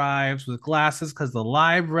man arrives with glasses because the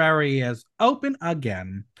library is open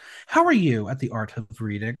again. How are you at the art of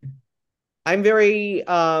reading? I'm very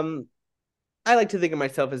I like to think of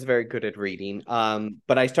myself as very good at reading.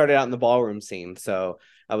 But I started out in the ballroom scene, so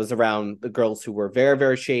I was around the girls who were very,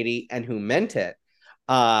 very shady and who meant it.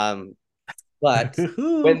 Um, but when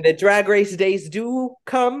Oh, the drag race days do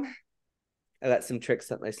come, I got some tricks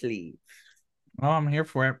up my sleeve. I'm here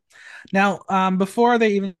for it. Now, before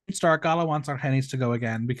they even start, Gala wants our hennies to go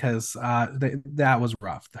again because that was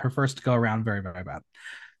rough. Her first go around, very, very bad.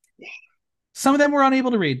 Some of them were unable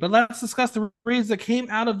to read, but let's discuss the reads that came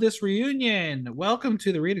out of this reunion. Welcome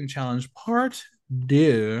to the reading challenge, part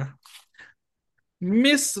two.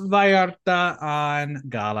 Miss Vallarta on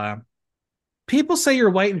Gala. People say you're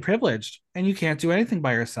white and privileged, and you can't do anything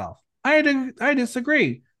by yourself. I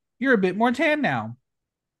disagree. You're a bit more tan now.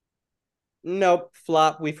 Nope,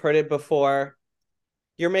 flop. We've heard it before.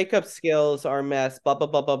 Your makeup skills are a mess. Blah blah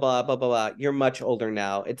blah blah blah blah blah blah. You're much older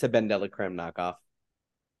now. It's a Ben Creme knockoff.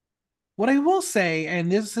 What I will say,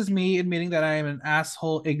 and this is me admitting that I am an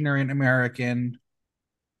asshole, ignorant American.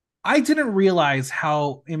 I didn't realize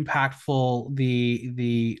how impactful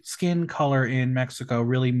the skin color in Mexico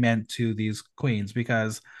really meant to these queens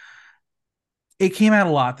because it came out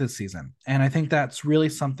a lot this season. And I think that's really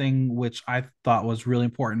something which I thought was really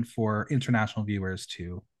important for international viewers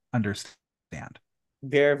to understand.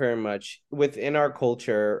 Very, very much within our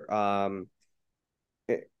culture.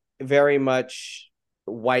 Very much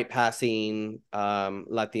white passing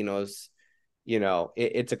Latinos.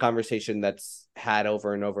 It's a conversation that's had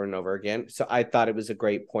over and over and over again. So I thought it was a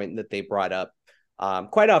great point that they brought up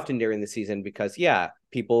quite often during the season because, yeah,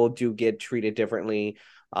 people do get treated differently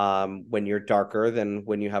when you're darker than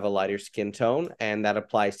when you have a lighter skin tone. And that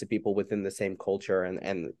applies to people within the same culture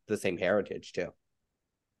and the same heritage, too.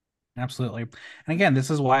 Absolutely. And again, this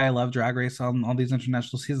is why I love Drag Race on all these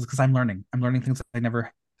international seasons because I'm learning. I'm learning things that I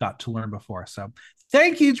never got to learn before. So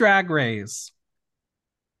thank you, Drag Race.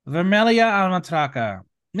 Vermelia Almatraca.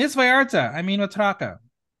 Miss Vallarta, I mean Matraca.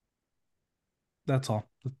 That's all.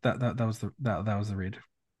 That was that was the read.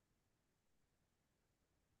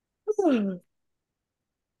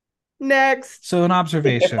 Next. So an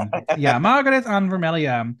observation. Yeah, Margaret on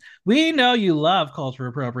Vermelia. We know you love cultural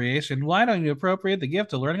appropriation. Why don't you appropriate the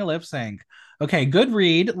gift of learning a lip sync? Okay, good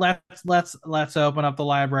read. Let's open up the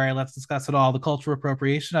library. Let's discuss it all. The cultural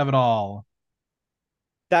appropriation of it all.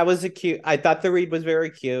 That was a cute. I thought the read was very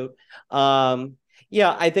cute.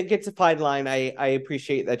 Yeah, I think it's a fine line. I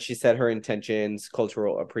appreciate that she said her intentions,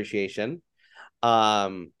 cultural appreciation.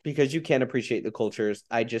 Because you can appreciate the cultures.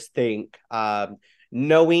 I just think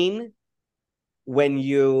knowing when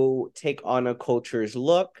you take on a culture's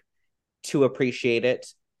look to appreciate it,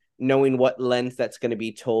 knowing what lens that's going to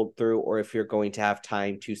be told through, or if you're going to have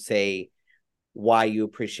time to say why you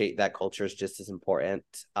appreciate that culture is just as important.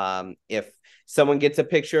 If someone gets a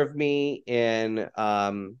picture of me in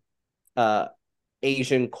uh,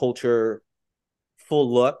 Asian culture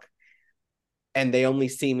full look and they only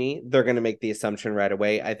see me, they're going to make the assumption right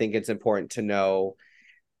away. I think it's important to know,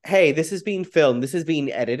 hey, this is being filmed, this is being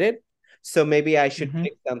edited. So maybe I should Mm-hmm.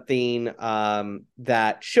 pick something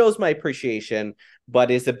that shows my appreciation,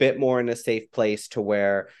 but is a bit more in a safe place to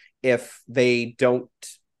where if they don't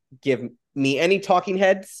give me any talking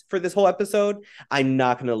heads for this whole episode, I'm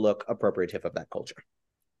not going to look appropriative of that culture.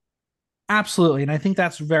 Absolutely. And I think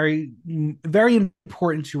that's very, very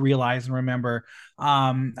important to realize and remember.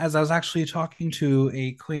 As I was actually talking to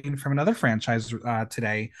a queen from another franchise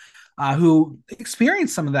today who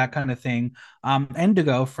experienced some of that kind of thing,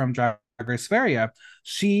 Indigo from Drag Race Sverige.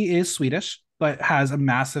 She is Swedish, but has a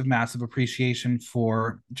massive, massive appreciation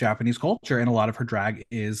for Japanese culture. And a lot of her drag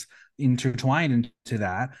is intertwined into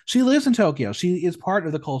that. She lives in Tokyo. She is part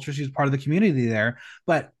of the culture. She's part of the community there.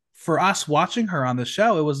 But for us watching her on the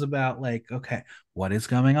show, it was about like, okay, what is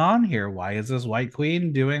going on here? Why is this white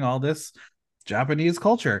queen doing all this Japanese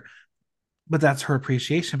culture? But that's her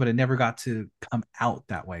appreciation, but it never got to come out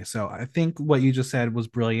that way. So I think what you just said was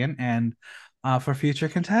brilliant. And for future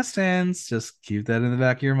contestants, just keep that in the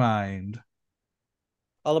back of your mind.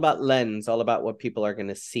 All about lens, all about what people are going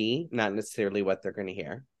to see, not necessarily what they're going to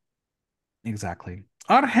hear. Exactly.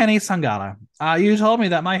 Argeni Sangala. You told me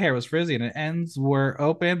that my hair was frizzy and its ends were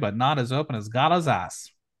open, but not as open as Gala's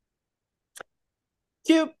ass.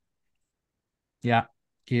 Cute. Yeah,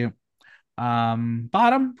 cute.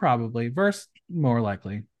 Bottom, probably. Verse, more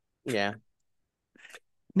likely. Yeah.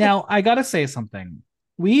 Now, I gotta say something.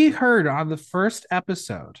 We heard on the first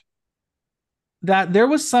episode that there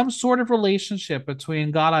was some sort of relationship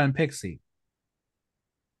between Gala and Pixie.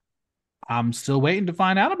 I'm still waiting to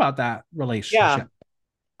find out about that Yeah, relationship.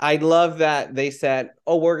 I love that they said,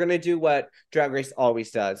 "Oh, we're gonna do what Drag Race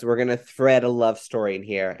always does. We're gonna thread a love story in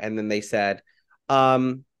here." And then they said,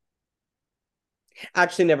 um,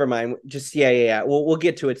 "Actually, never mind. Just yeah. We'll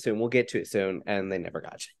get to it soon. We'll get to it soon." And they never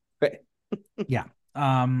got to it. Yeah.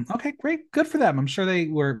 Okay, great. Good for them. I'm sure they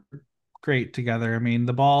were great together. I mean,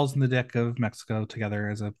 the balls and the dick of Mexico together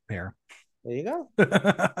as a pair. There you go.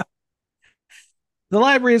 The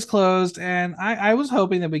library is closed, and I was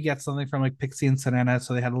hoping that we get something from like Pixie and Serena,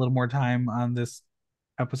 so they had a little more time on this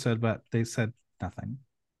episode, but they said nothing.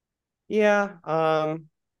 Yeah.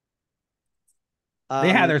 They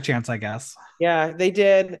had Um, their chance, I guess. yeah, they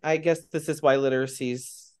did. I guess this is why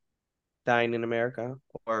literacy's dying in America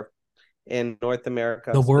or in North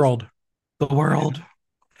America, The specifically. world. The world.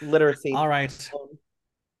 Literacy. All right.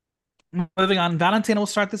 Moving on, Valentina will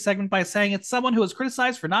start this segment by saying it's someone who was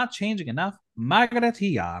criticized for not changing enough,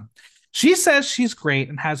 Margarita. She says she's great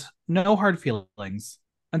and has no hard feelings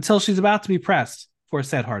until she's about to be pressed for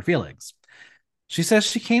said hard feelings. She says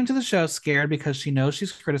she came to the show scared because she knows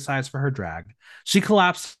she's criticized for her drag. She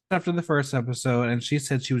collapsed after the first episode and she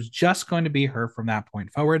said she was just going to be her from that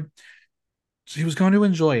point forward. She was going to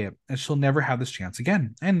enjoy it and she'll never have this chance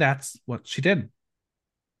again. And that's what she did.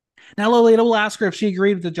 Now Lolita will ask her if she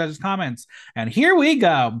agreed with the judge's comments. And here we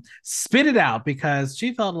go. Spit it out because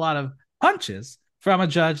she felt a lot of punches from a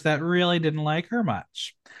judge that really didn't like her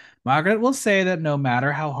much. Margaret will say that no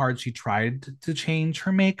matter how hard she tried to change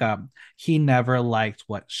her makeup, he never liked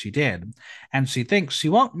what she did. And she thinks she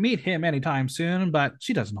won't meet him anytime soon, but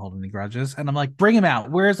she doesn't hold any grudges. And I'm like, bring him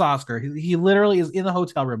out. Where's Oscar? He literally is in the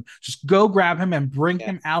hotel room. Just go grab him and bring Yeah.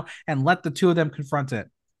 him out and let the two of them confront it.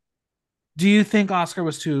 Do you think Oscar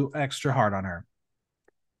was too extra hard on her?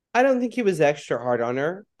 I don't think he was extra hard on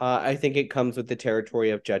her. I think it comes with the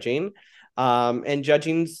territory of judging. And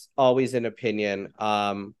judging's always an opinion.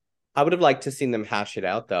 I would have liked to seen them hash it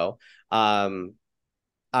out though.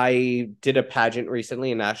 I did a pageant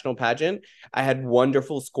recently, a national pageant. I had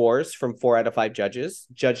wonderful scores from 4 out of 5 judges.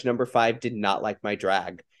 Judge number 5 did not like my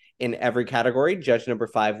drag. In every category, judge number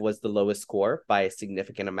 5 was the lowest score by a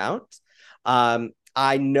significant amount.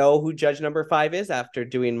 I know who judge number 5 is after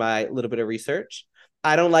doing my little bit of research.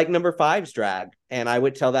 I don't like number 5's drag, and I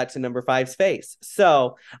would tell that to number 5's face.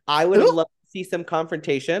 So I would have Ooh. loved to see some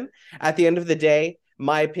confrontation. At the end of the day,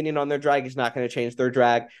 my opinion on their drag is not going to change their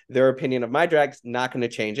drag. Their opinion of my drag is not going to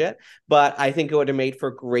change it. But I think it would have made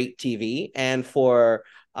for great TV and for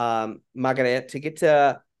Margaret to get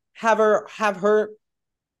to have her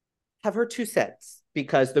 2 cents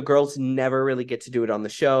because the girls never really get to do it on the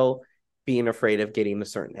show, being afraid of getting a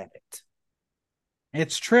certain edit.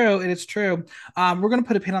 It's true. It is true. We're going to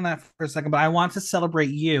put a pin on that for a second, but I want to celebrate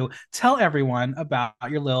you. Tell everyone about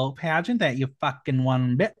your little pageant that you fucking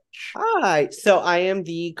won, bitch. Hi. So I am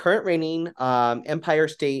the current reigning Empire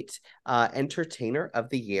State Entertainer of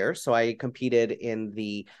the Year. So I competed in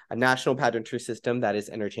the National Pageantry System that is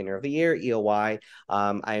Entertainer of the Year, EOY.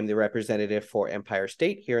 I am the representative for Empire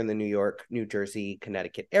State here in the New York, New Jersey,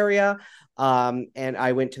 Connecticut area. And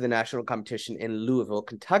I went to the national competition in Louisville,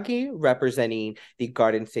 Kentucky, representing the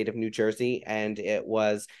Garden State of New Jersey. And it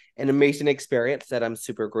was an amazing experience that I'm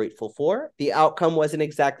super grateful for. The outcome wasn't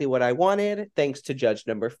exactly what I wanted, thanks to judge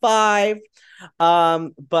number 5.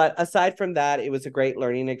 But aside from that, it was a great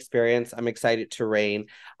learning experience. I'm excited to reign.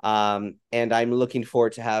 And I'm looking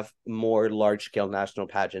forward to have more large scale national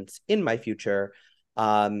pageants in my future.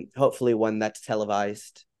 Hopefully one that's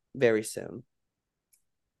televised very soon.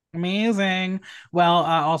 Amazing. Well,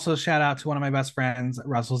 also shout out to one of my best friends,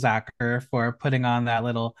 Russell Zacher, for putting on that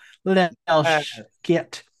little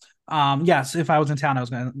skit. Yes, if I was in town, I was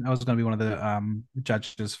gonna be one of the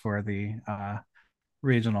judges for the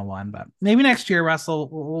regional one, but maybe next year, Russell,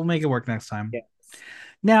 we'll make it work next time. Yes.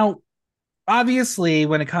 Now, obviously,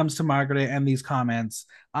 when it comes to Margaret and these comments,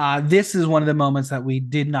 this is one of the moments that we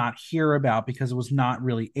did not hear about because it was not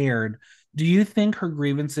really aired. Do you think her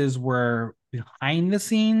grievances were behind the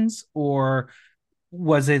scenes, or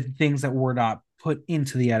was it things that were not put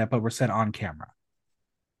into the edit but were said on camera?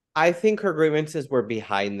 I think her grievances were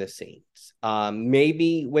behind the scenes. I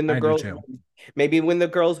do too. Maybe when the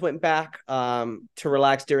girls went back to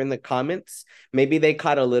relax during the comments, maybe they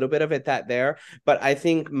caught a little bit of it that there. But I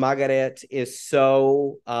think Margaret is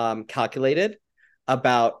so calculated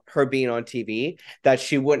about her being on TV that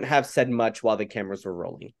she wouldn't have said much while the cameras were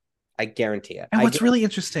rolling. I guarantee it. And what's really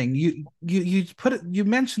interesting, you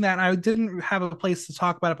mentioned that, and I didn't have a place to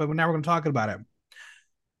talk about it, but now we're going to talk about it.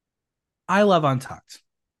 I love Untucked.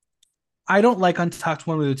 I don't like Untucked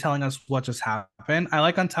when we were telling us what just happened. I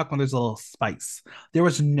like Untucked when there's a little spice. There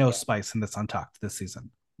was no spice in this Untucked this season.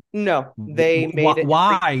 No, they made it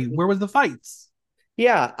Why? everything. Where was the fights?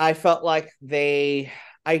 Yeah, I felt like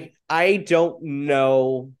I don't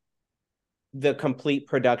know the complete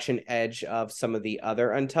production edge of some of the other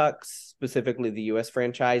Untucks, specifically the US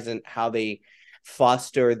franchise, and how they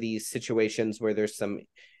foster these situations where there's some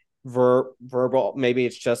verbal, maybe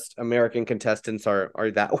it's just American contestants are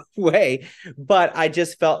that way, but I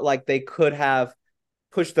just felt like they could have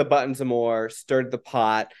pushed the buttons more, stirred the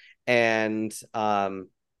pot, and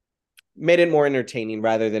made it more entertaining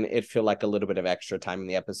rather than it feel like a little bit of extra time in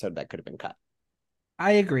the episode that could have been cut.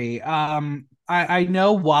 I agree. I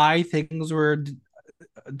know why things were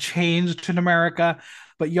changed in America,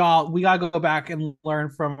 but y'all, we gotta go back and learn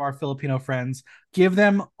from our Filipino friends. Give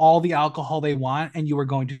them all the alcohol they want, and you are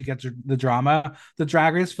going to get the drama. The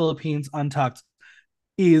Drag Race Philippines Untucked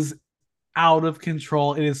is out of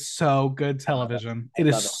control. It is so good I love it. television. I It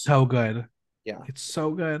is love it. so good. Yeah. It's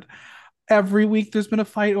so good. Every week there's been a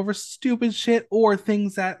fight over stupid shit or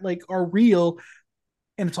things that like are real,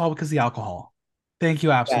 and it's all because of the alcohol. Thank you,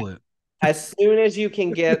 Yeah. Absolute. As soon as you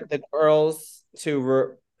can get the girls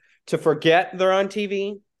to forget they're on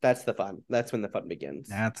TV, that's the fun. That's when the fun begins.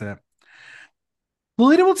 That's it.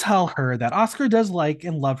 Lolita will tell her that Oscar does like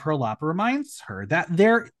and love her a lot, but reminds her that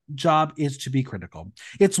their job is to be critical.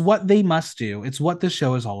 It's what they must do, it's what the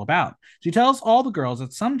show is all about. She tells all the girls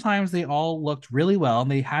that sometimes they all looked really well and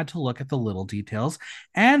they had to look at the little details.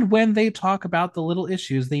 And when they talk about the little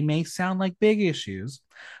issues, they may sound like big issues.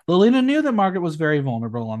 Lolita knew that Margaret was very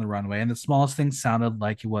vulnerable on the runway, and the smallest thing sounded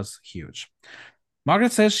like it was huge.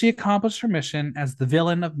 Margaret says she accomplished her mission as the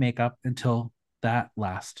villain of makeup until that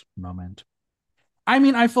last moment. I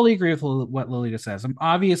mean, I fully agree with what Lolita says.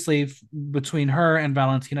 Obviously, between her and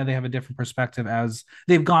Valentina, they have a different perspective as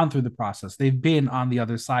they've gone through the process. They've been on the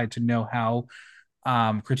other side to know how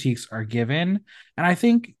critiques are given. And I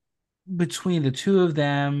think between the two of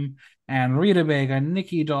them and Rita Vega,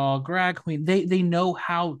 Nikki Doll, Drag Queen, they know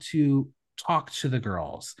how to talk to the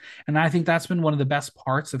girls. And I think that's been one of the best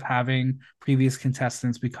parts of having previous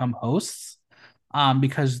contestants become hosts,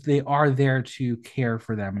 because they are there to care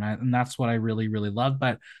for them, and that's what I really really love.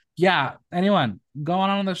 But yeah, anyone going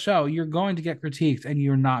on the show, you're going to get critiqued, and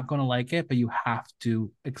you're not going to like it, but you have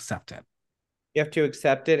to accept it. You have to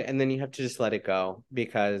accept it and then you have to just let it go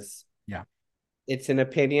because Yeah, it's an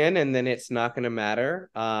opinion and then it's not going to matter.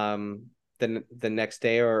 The next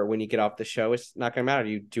day or when you get off the show, it's not going to matter.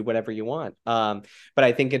 You do whatever you want. But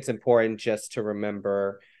I think it's important just to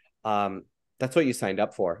remember that's what you signed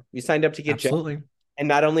up for. You signed up to get judged, absolutely. and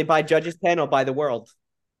not only by judges panel, by the world.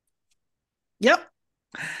 Yep.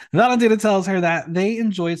 Valentina tells her that they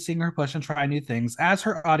enjoyed seeing her push and try new things as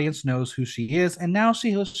her audience knows who she is, and now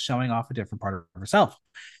she was showing off a different part of herself.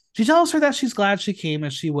 She tells her that she's glad she came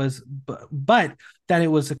as she was, but that it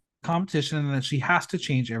was a competition and that she has to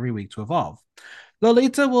change every week to evolve.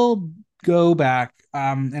 Lolita will go back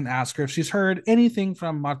and ask her if she's heard anything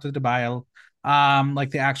from Marta de Bail.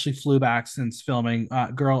 Like they actually flew back since filming.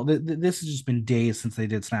 Girl, this has just been days since they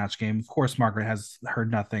did Snatch Game. Of course, Margaret has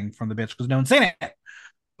heard nothing from the bitch because no one's seen it.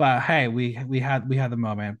 But hey, we had the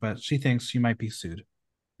moment, but she thinks she might be sued.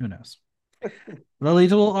 Who knows?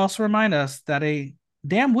 Lolita will also remind us that a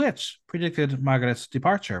damn witch predicted Margaret's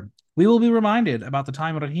departure. We will be reminded about the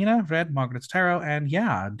time Regina read Margaret's tarot, and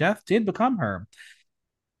yeah, death did become her.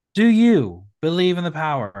 Do you believe in the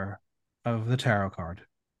power of the tarot card?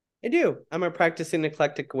 I do. I'm a practicing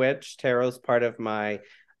eclectic witch. Tarot's part of my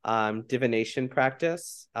divination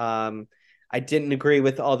practice. I didn't agree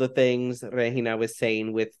with all the things Regina was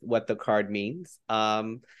saying with what the card means.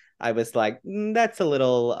 I was like, that's a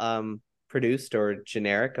little produced or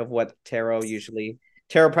generic of what tarot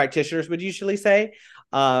practitioners would usually say.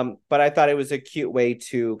 But I thought it was a cute way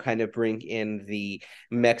to kind of bring in the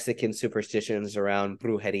Mexican superstitions around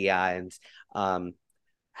brujeria and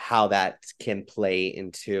how that can play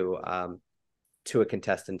into to a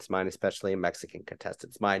contestant's mind, especially a Mexican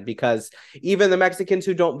contestant's mind, because even the Mexicans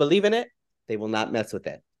who don't believe in it, they will not mess with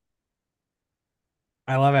it.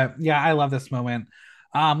 I love it. Yeah, I love this moment.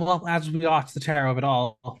 Well, as we watch the tarot of it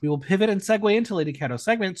all, we will pivot and segue into Lady Keto's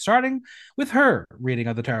segment, starting with her reading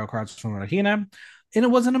of the tarot cards from Regina. And it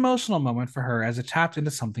was an emotional moment for her as it tapped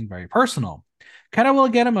into something very personal. Keto will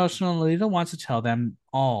get emotional, and Lolita wants to tell them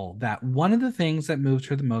all that one of the things that moved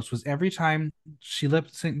her the most was every time they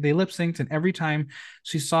lip synced, and every time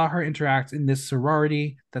she saw her interact in this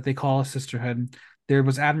sorority that they call a sisterhood, there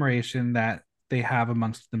was admiration that they have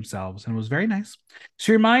amongst themselves, and it was very nice.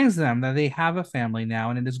 She reminds them that they have a family now,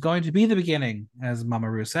 and it is going to be the beginning, as Mama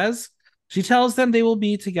Ru says. She tells them they will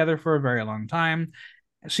be together for a very long time.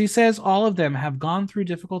 She says all of them have gone through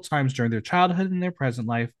difficult times during their childhood and their present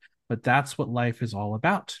life, but that's what life is all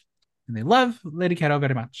about. And they love Lady Keto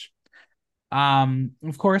very much.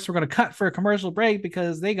 Of course, we're going to cut for a commercial break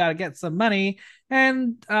because they got to get some money.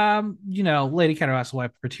 And, Lady Keto has to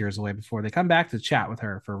wipe her tears away before they come back to chat with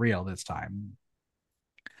her for real this time.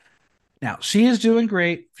 Now, she is doing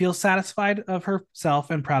great, feels satisfied of herself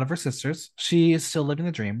and proud of her sisters. She is still living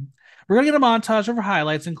the dream. We're going to get a montage of her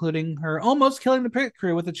highlights, including her almost killing the pit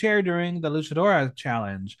crew with a chair during the Luchadora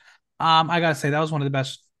challenge. I got to say, that was one of the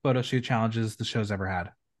best photo shoot challenges the show's ever had.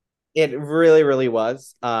 It really, really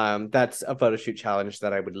was. That's a photo shoot challenge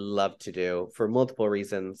that I would love to do for multiple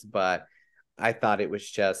reasons, but I thought it was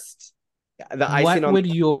just the icing What on. would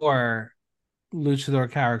your luchador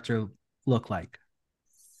character look like?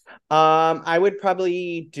 I would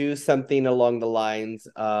probably do something along the lines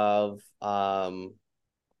of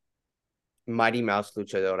Mighty Mouse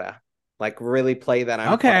Luchadora. Like really play that I'm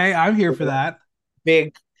part Okay, I'm here of for the that.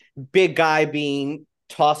 big big guy being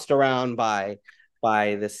tossed around by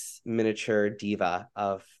this miniature diva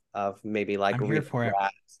of maybe like I'm here Rita for it.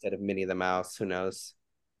 Rat instead of Minnie the Mouse. Who knows?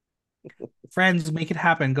 Friends, make it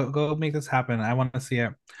happen. Go make this happen. I want to see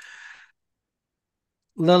it.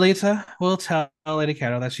 Lolita will tell Lady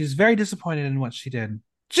Kato that she's very disappointed in what she did.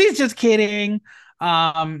 She's just kidding.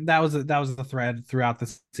 That was the thread throughout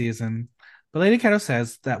the season. But Lady Kato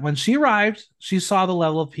says that when she arrived, she saw the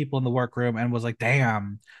level of people in the workroom and was like,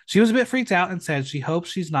 damn. She was a bit freaked out and said she hopes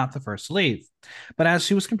she's not the first to leave. But as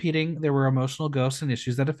she was competing, there were emotional ghosts and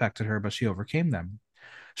issues that affected her, but she overcame them.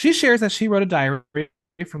 She shares that she wrote a diary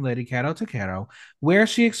from Lady Kato to Kato, where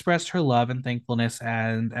she expressed her love and thankfulness.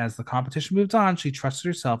 And as the competition moved on, she trusted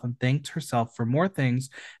herself and thanked herself for more things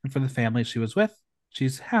and for the family she was with.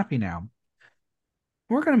 She's happy now.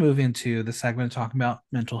 We're going to move into the segment talking about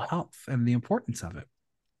mental health and the importance of it.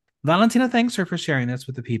 Valentina thanks her for sharing this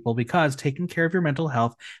with the people because taking care of your mental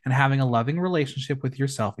health and having a loving relationship with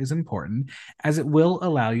yourself is important as it will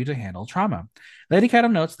allow you to handle trauma. Lady Kato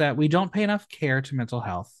notes that we don't pay enough care to mental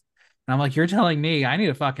health. And I'm like, you're telling me I need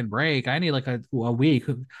a fucking break. I need like a week.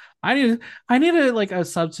 I need like a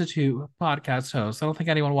substitute podcast host. I don't think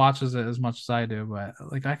anyone watches it as much as I do, but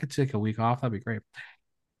like I could take a week off. That'd be great.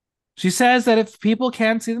 She says that if people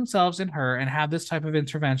can see themselves in her and have this type of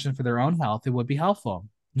intervention for their own health, it would be helpful.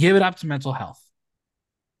 Give it up to mental health.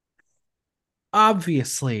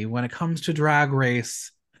 Obviously, when it comes to Drag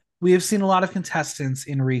Race, we have seen a lot of contestants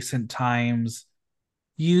in recent times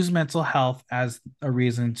use mental health as a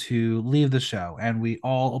reason to leave the show. And we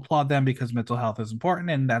all applaud them because mental health is important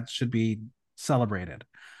and that should be celebrated.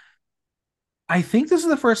 I think this is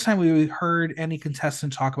the first time we heard any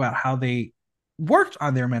contestant talk about how they worked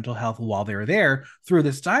on their mental health while they were there through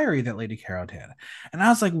this diary that Lady Caro did. And I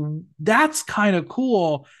was like, that's kind of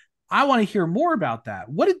cool. I want to hear more about that.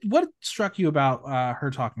 What struck you about her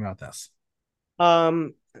talking about this?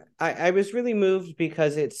 Um, I was really moved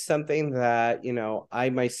because it's something that, I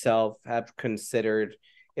myself have considered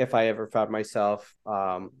if I ever found myself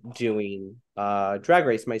doing drag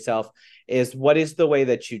race myself, is what is the way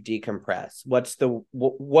that you decompress?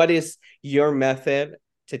 What is your method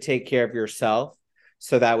to take care of yourself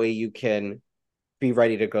so that way you can be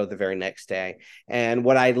ready to go the very next day? And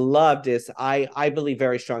what I loved is I believe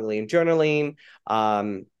very strongly in journaling.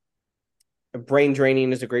 Brain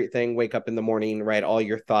draining is a great thing. Wake up in the morning, write all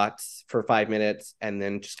your thoughts for 5 minutes, and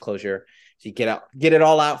then just closure. So you get it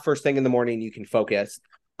all out first thing in the morning. You can focus.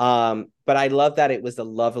 But I love that it was a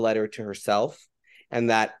love letter to herself, and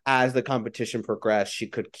that as the competition progressed, she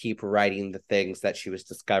could keep writing the things that she was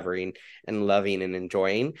discovering and loving and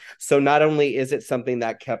enjoying. So not only is it something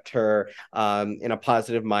that kept her in a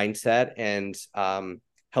positive mindset and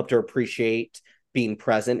helped her appreciate being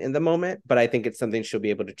present in the moment, but I think it's something she'll be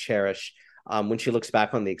able to cherish when she looks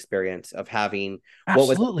back on the experience of having what was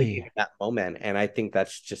Absolutely. that moment. And I think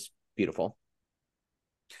that's just beautiful.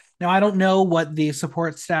 Now, I don't know what the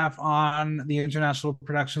support staff on the international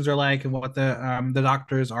productions are like and what the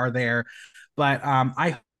doctors are there, but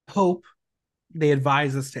I hope they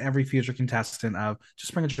advise us to every future contestant of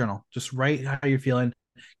just bring a journal, just write how you're feeling,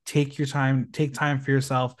 take your time, take time for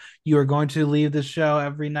yourself. You are going to leave the show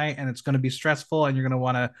every night, and it's going to be stressful, and you're going to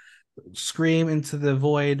want to scream into the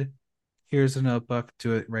void. Here's a notebook,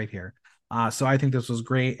 do it right here. So I think this was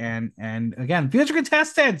great, and again, future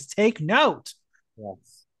contestants, take note.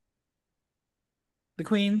 Yes. The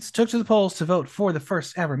queens took to the polls to vote for the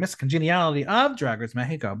first ever Miss Congeniality of Drag Race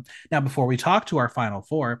Mexico. Now, before we talk to our final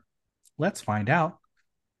four, let's find out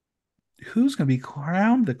who's going to be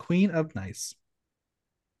crowned the Queen of Nice.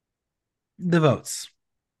 The votes.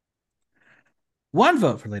 One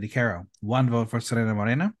vote for Lady Caro, one vote for Serena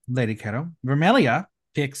Morena, Lady Caro, Vermelia,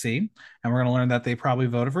 Pixie, and we're going to learn that they probably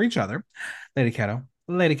voted for each other, Lady Caro,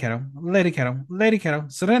 Lady Kero, Lady Kero, Lady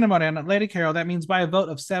Kero, Serena Morena, Lady Kero. That means by a vote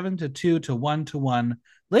of 7-2 to 1-1,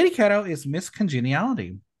 Lady Kero is Miss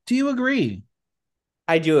Congeniality. Do you agree?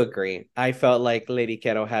 I do agree. I felt like Lady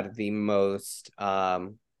Keto had the most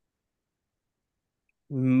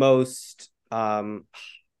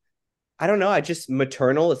I don't know, I just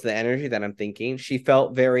maternal is the energy that I'm thinking. She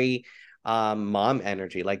felt very mom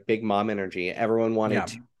energy, like big mom energy. Everyone wanted Yeah.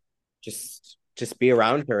 to just be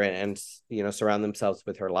around her and surround themselves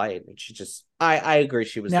with her light. And she just I agree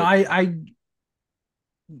she was Now the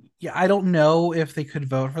I don't know if they could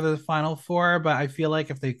vote for the final four, but I feel like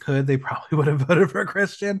if they could, they probably would have voted for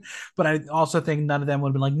Christian. But I also think none of them would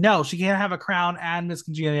have been like, no, she can't have a crown and Miss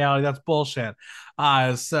Congeniality. That's bullshit.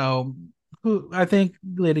 So I think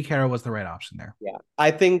Lady Kara was the right option there. yeah.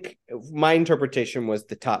 I think my interpretation was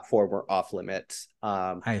the top four were off limits.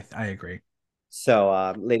 I agree.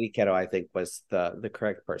 So Lady Keto, I think, was the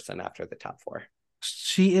correct person after the top four.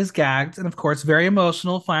 She is gagged and, of course, very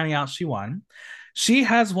emotional finding out she won. She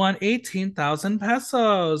has won 18,000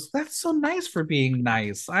 pesos. That's so nice for being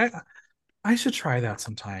nice. I should try that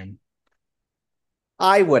sometime.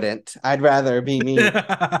 I wouldn't. I'd rather be me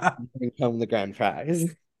bring home the grand prize.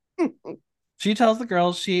 She tells the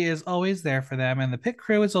girls she is always there for them, and the pit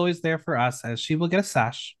crew is always there for us, as she will get a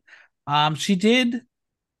sash. She did.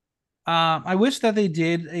 I wish that they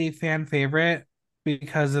did a fan favorite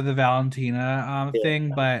because of the Valentina thing,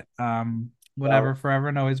 Yeah. but Well, whatever. Forever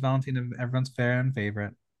and always Valentina, everyone's fan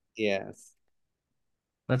favorite. yes.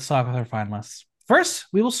 Let's talk with our finalists. First,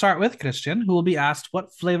 we will start with Christian, who will be asked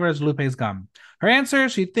what flavor is Lupe's gum. Her answer: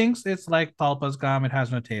 she thinks it's like Talpa's gum. It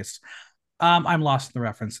has no taste. I'm lost in the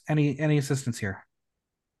reference. Any assistance here?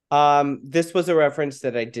 This was a reference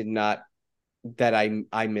that I did not that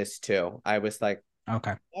I missed too. I was like,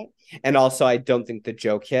 Okay. what? And also I don't think the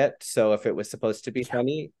joke hit. So if it was supposed to be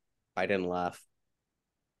funny, I didn't laugh.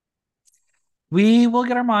 We will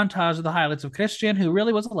get our montage of the highlights of Christian, who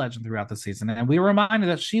really was a legend throughout the season, and we were reminded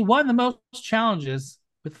that she won the most challenges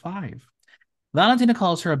with 5. Valentina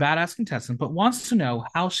calls her a badass contestant, but wants to know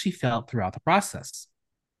how she felt throughout the process.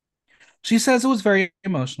 She says it was very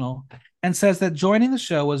emotional and says that joining the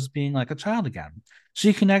show was being like a child again.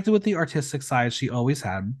 She connected with the artistic side she always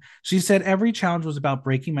had. She said every challenge was about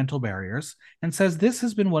breaking mental barriers and says this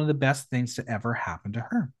has been one of the best things to ever happen to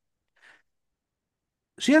her.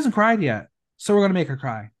 She hasn't cried yet, so we're going to make her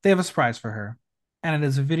cry. They have a surprise for her, and it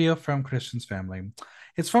is a video from Christian's family.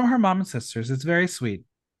 It's from her mom and sisters. It's very sweet,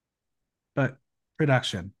 but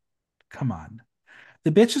production, come on.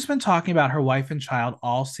 The bitch has been talking about her wife and child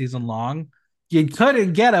all season long. You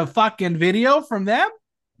couldn't get a fucking video from them?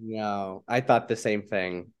 No, I thought the same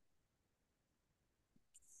thing.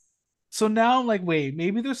 So now I'm like, wait,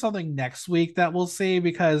 maybe there's something next week that we'll see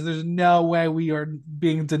because there's no way we are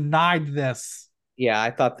being denied this. Yeah, I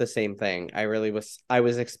thought the same thing. I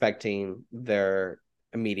was expecting their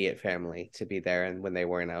immediate family to be there, and when they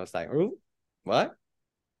weren't, I was like, "Ooh, what?"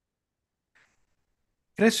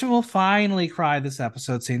 Christian will finally cry this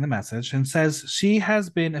episode seeing the message and says she has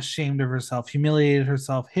been ashamed of herself, humiliated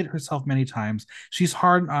herself, hit herself many times. She's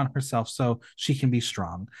hard on herself so she can be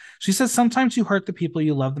strong. She says sometimes you hurt the people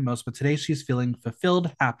you love the most, but today she's feeling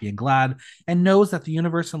fulfilled, happy, and glad, and knows that the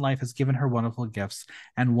universe and life has given her wonderful gifts,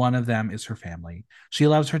 and one of them is her family. She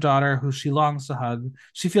loves her daughter, who she longs to hug.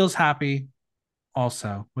 She feels happy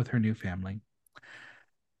also with her new family.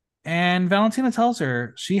 And Valentina tells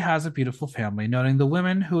her she has a beautiful family, noting the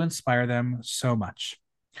women who inspire them so much.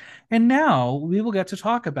 And now we will get to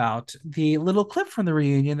talk about the little clip from the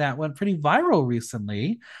reunion that went pretty viral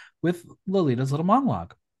recently with Lolita's little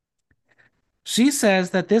monologue. She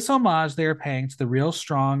says that this homage they are paying to the real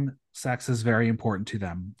strong sex is very important to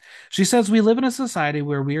them. She says we live in a society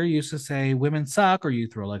where we are used to say women suck or you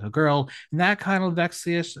throw like a girl, and that kind of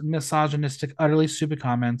vexatious, misogynistic, utterly stupid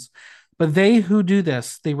comments. But they who do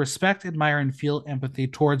this, they respect, admire, and feel empathy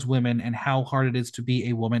towards women and how hard it is to be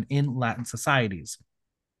a woman in Latin societies.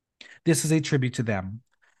 This is a tribute to them.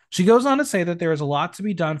 She goes on to say that there is a lot to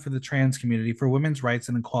be done for the trans community, for women's rights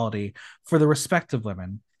and equality, for the respect of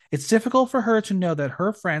women. It's difficult for her to know that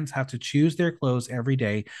her friends have to choose their clothes every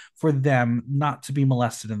day for them not to be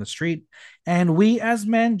molested in the street. And we as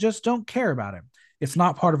men just don't care about it. It's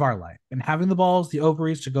not part of our life. And having the balls, the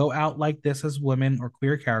ovaries to go out like this as women or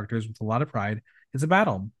queer characters with a lot of pride is a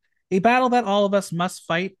battle. A battle that all of us must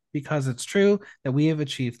fight because it's true that we have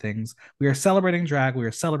achieved things. We are celebrating drag, we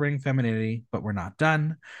are celebrating femininity, but we're not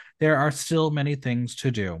done. There are still many things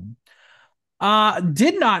to do.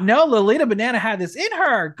 Did not know Lolita Banana had this in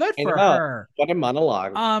her. Good I for know. her. What a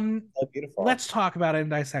monologue. Um, So beautiful. let's talk about it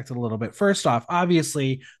and dissect it a little bit. First off,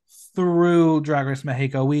 obviously, through Drag Race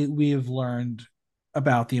Mexico, we've learned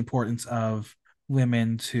about the importance of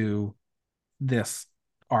women to this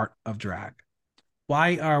art of drag.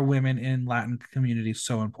 Why are women in Latin communities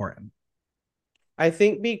so important? I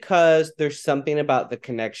think because there's something about the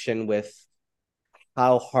connection with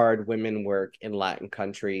how hard women work in Latin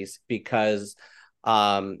countries because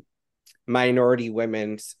um, minority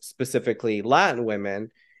women, specifically Latin women,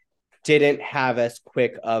 didn't have as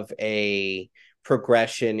quick of a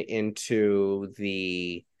progression into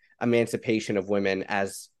the emancipation of women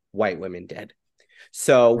as white women did.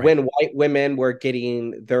 So Right. when white women were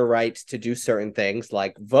getting their rights to do certain things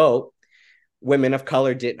like vote, women of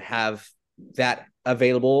color didn't have that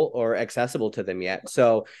available or accessible to them yet.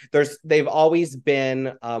 So they've always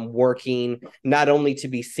been working not only to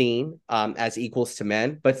be seen as equals to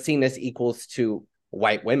men, but seen as equals to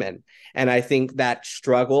white women. And I think that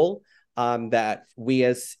struggle that we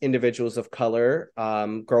as individuals of color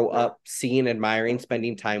grow up seeing, admiring,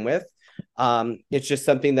 spending time with, it's just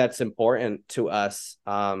something that's important to us.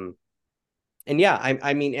 And yeah,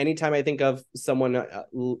 I mean, anytime I think of someone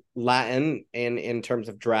Latin in terms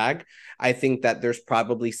of drag, I think that there's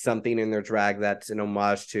probably something in their drag that's an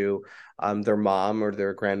homage to their mom or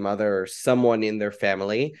their grandmother or someone in their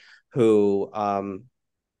family who, either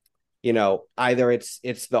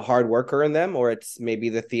it's the hard worker in them or it's maybe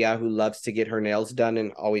the Thea who loves to get her nails done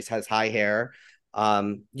and always has high hair.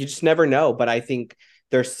 You just never know, but I think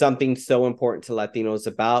there's something so important to Latinos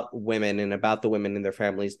about women and about the women in their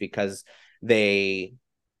families because they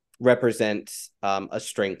represent a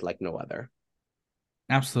strength like no other.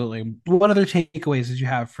 Absolutely. What other takeaways did you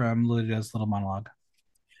have from Lolita's little monologue?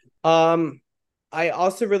 Um, I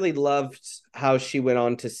also really loved how she went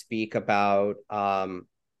on to speak about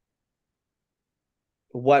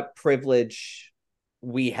what privilege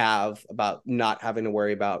we have about not having to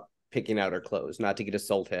worry about picking out our clothes, not to get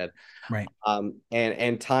assaulted, Right.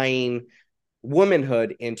 and tying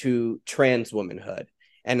womanhood into trans womanhood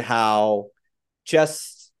and how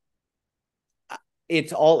just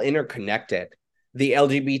it's all interconnected. The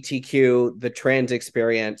LGBTQ, the trans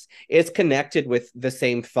experience is connected with the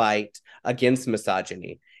same fight against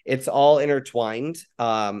misogyny. It's all intertwined.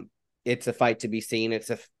 It's a fight to be seen.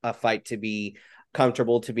 It's a fight to be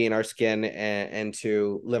comfortable, to be in our skin, and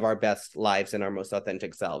to live our best lives and our most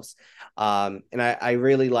authentic selves. And I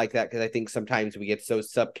really like that because I think sometimes we get so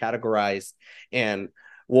subcategorized and,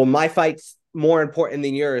 well, my fight's more important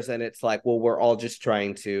than yours. And it's like, well, we're all just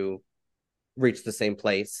trying to reach the same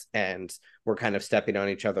place and we're kind of stepping on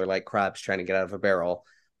each other like crabs trying to get out of a barrel,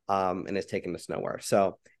 and it's taking us nowhere.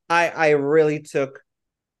 So I really took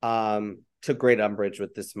great umbrage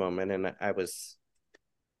with this moment, and I was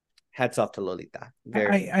hats off to Lolita.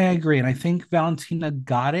 I agree. And I think Valentina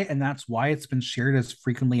got it. And that's why it's been shared as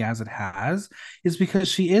frequently as it has, is because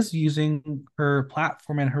she is using her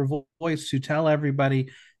platform and her voice to tell everybody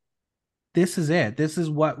this is it. This is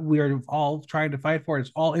what we're all trying to fight for.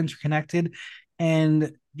 It's all interconnected.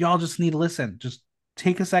 And y'all just need to listen. Just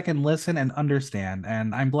take a second, listen, and understand.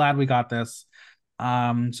 And I'm glad we got this.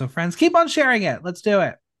 So friends, keep on sharing it. Let's do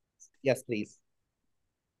it. Yes, please.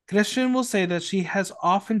 Christian will say that she has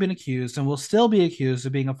often been accused and will still be accused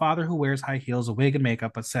of being a father who wears high heels, a wig, and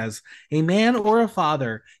makeup, but says a man or a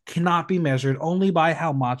father cannot be measured only by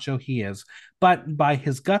how macho he is, but by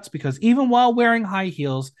his guts, because even while wearing high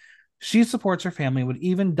heels, she supports her family, would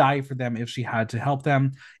even die for them if she had to help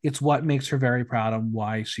them. It's what makes her very proud and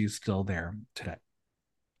why she's still there today.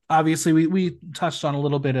 Obviously, we touched on a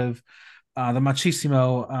little bit of the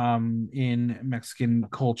machismo in Mexican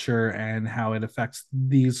culture and how it affects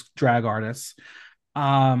these drag artists.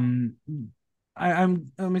 Um,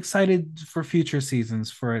 I'm excited for future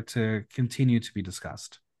seasons for it to continue to be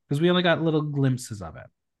discussed because we only got little glimpses of it.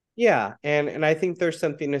 Yeah, and I think there's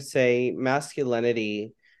something to say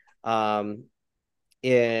masculinity um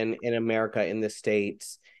in America, in the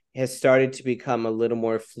States, has started to become a little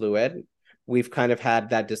more fluid. We've kind of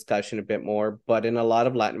had that discussion a bit more, but in a lot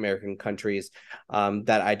of Latin American countries,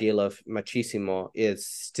 that ideal of machismo is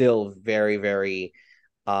still very, very,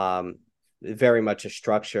 um, very much a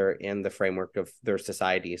structure in the framework of their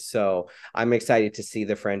societies. So I'm excited to see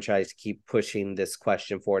the franchise keep pushing this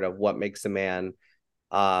question forward of what makes a man,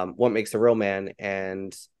 what makes a real man,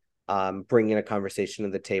 and bringing a conversation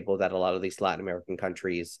to the table that a lot of these Latin American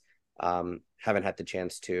countries haven't had the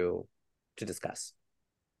chance to discuss.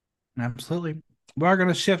 Absolutely. We're going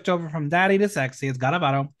to shift over from daddy to sexy. It's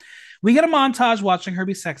Garavaro. We get a montage watching her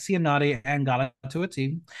be sexy and naughty and got to a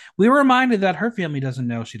T. We were reminded that her family doesn't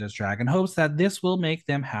know she does drag and hopes that this will make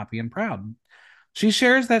them happy and proud. She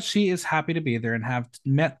shares that she is happy to be there and have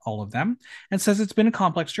met all of them and says it's been a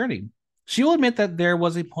complex journey. She will admit that there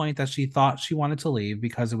was a point that she thought she wanted to leave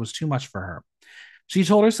because it was too much for her. She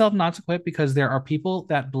told herself not to quit because there are people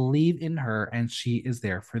that believe in her and she is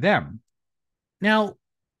there for them. Now,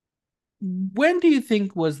 when do you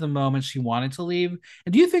think was the moment she wanted to leave?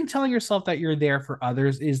 And do you think telling yourself that you're there for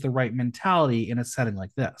others is the right mentality in a setting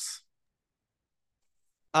like this?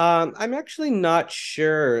 I'm actually not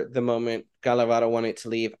sure the moment Galavaro wanted to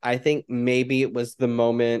leave. I think maybe it was the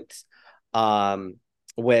moment um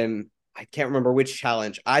when I can't remember which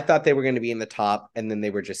challenge. I thought they were going to be in the top and then they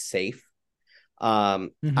were just safe. I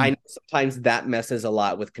Mm-hmm. know sometimes that messes a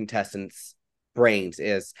lot with contestants' brains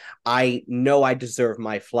is I know I deserve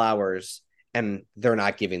my flowers and they're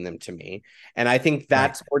not giving them to me. And I think Right.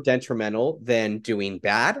 that's more detrimental than doing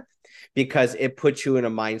bad because it puts you in a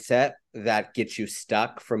mindset that gets you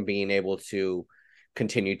stuck from being able to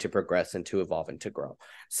continue to progress and to evolve and to grow.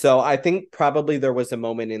 So I think probably there was a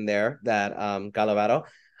moment in there that Galavaro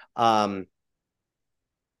um,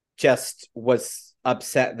 just was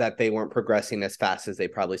upset that they weren't progressing as fast as they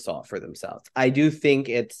probably saw it for themselves. I do think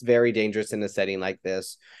it's very dangerous in a setting like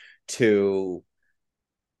this to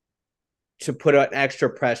put an extra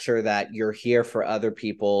pressure that you're here for other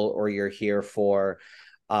people or you're here for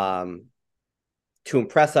um to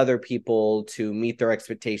impress other people, to meet their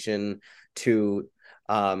expectation, to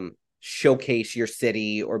showcase your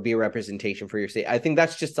city or be a representation for your city. I think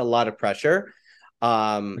that's just a lot of pressure.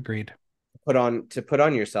 Agreed. Put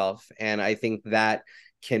on yourself, and I think that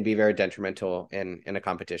can be very detrimental in a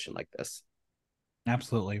competition like this.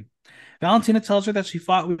 Absolutely. Valentina tells her that she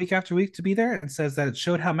fought week after week to be there and says that it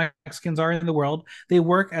showed how Mexicans are in the world. They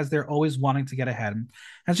work as they're always wanting to get ahead.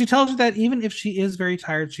 And she tells her that even if she is very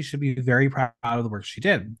tired, she should be very proud of the work she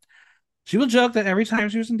did. She will joke that every time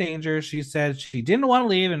she was in danger, she said she didn't want to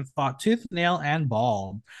leave and fought tooth, nail, and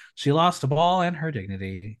ball. She lost a ball and her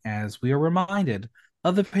dignity, as we are reminded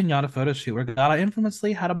of the pinata photo shoot where Gala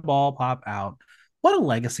infamously had a ball pop out. What a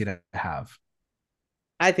legacy to have.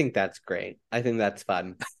 I think that's great. I think that's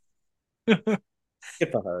fun.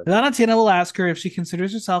 Good for her. Valentina will ask her if she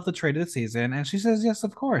considers herself the trade of the season, and she says yes,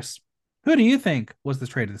 of course. Who do you think was the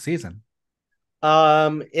trade of the season?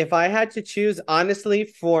 If I had to choose, honestly,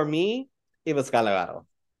 for me, it was Galagaro.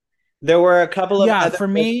 There were a couple of Yeah, other for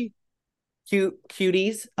me,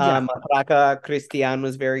 cuties. yeah, Matraca Christian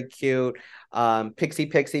was very cute.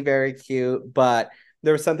 Pixie very cute. But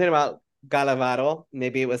there was something about Galavaro.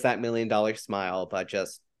 Maybe it was that $1 million smile, but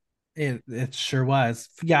just it sure was.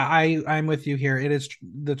 Yeah, I'm with you here. It is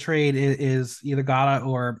the trade is either Gala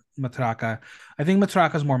or Matraka. I think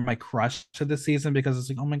Matraka is more my crush to this season because it's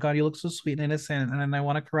like, oh my god, you look so sweet and innocent, and I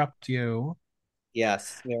want to corrupt you.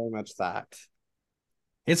 yes, very much that.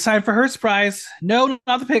 It's time for her surprise. No,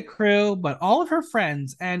 not the pit crew, but all of her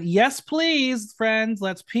friends. And yes, please, friends,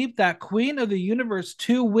 let's peep that Queen of the Universe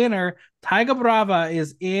 2 winner, Tyga Brava,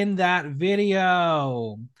 is in that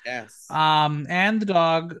video. Yes. And the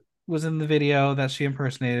dog was in the video that she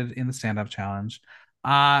impersonated in the stand-up challenge.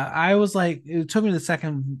 I was like, it took me the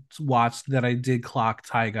second watch that I did clock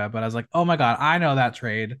Tyga, but I was like, oh my god, I know that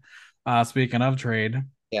trade. Speaking of trade,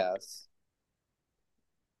 Yes.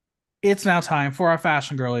 it's now time for our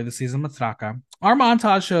fashion girly of the season, Matraka. Our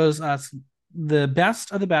montage shows us the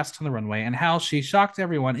best of the best on the runway and how she shocked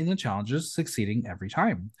everyone in the challenges, succeeding every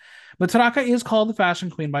time. Matraka is called the fashion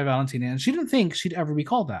queen by Valentina, and she didn't think she'd ever be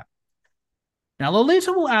called that. Now,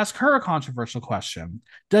 Lolita will ask her a controversial question.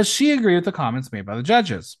 Does she agree with the comments made by the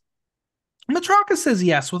judges? Matraka says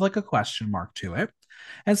yes with like a question mark to it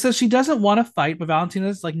and says she doesn't want to fight, but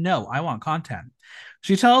Valentina's like, no, I want content.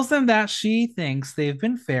 She tells them that she thinks they've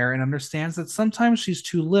been fair and understands that sometimes she's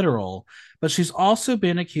too literal, but she's also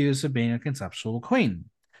been accused of being a conceptual queen.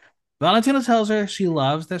 Valentina tells her she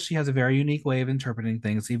loves that she has a very unique way of interpreting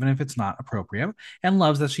things, even if it's not appropriate, and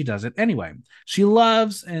loves that she does it anyway. She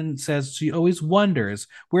loves and says she always wonders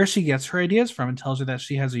where she gets her ideas from and tells her that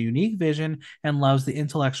she has a unique vision and loves the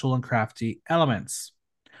intellectual and crafty elements.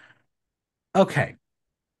 Okay.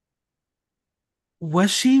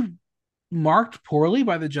 Was she marked poorly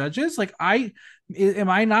by the judges? Like, am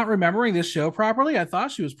I not remembering this show properly? I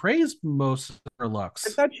thought she was praised most of her I looks.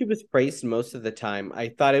 thought she was praised most of the time. I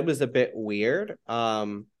thought it was a bit weird.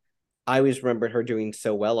 I always remembered her doing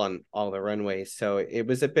so well on all the runways, so it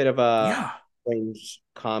was a bit of a Yeah. strange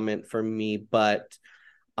comment for me. But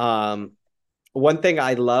um, one thing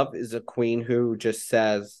I love is a queen who just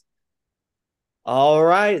says, all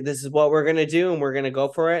right, this is what we're gonna do, and we're gonna go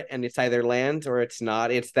for it. And it's either lands or it's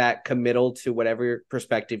not. It's that committal to whatever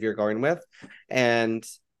perspective you're going with. And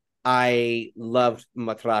I loved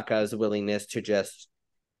Matraka's willingness to just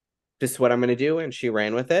this is what I'm gonna do, and she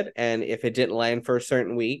ran with it. And if it didn't land for a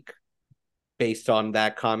certain week based on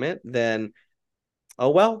that comment, then oh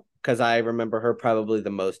well, because I remember her probably the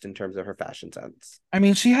most in terms of her fashion sense. I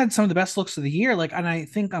mean, she had some of the best looks of the year. Like, and I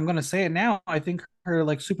think I'm gonna say it now. I think her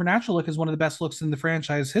like supernatural look is one of the best looks in the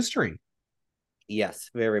franchise history. Yes,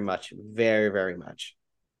 very much. Very, very much.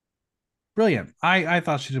 Brilliant. I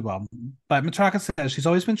thought she did well. But Matraka says she's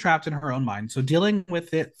always been trapped in her own mind. So dealing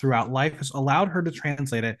with it throughout life has allowed her to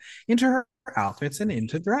translate it into her outfits and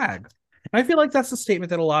into drag. And I feel like that's the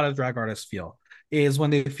statement that a lot of drag artists feel is when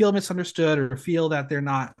they feel misunderstood or feel that they're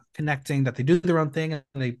not connecting, that they do their own thing and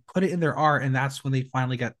they put it in their art, and that's when they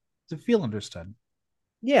finally get to feel understood.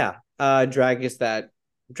 Yeah. Drag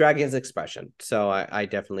is expression. So I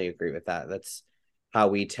definitely agree with that. That's how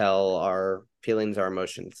we tell our feelings, our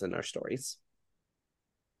emotions, and our stories.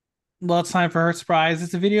 Well, it's time for her surprise.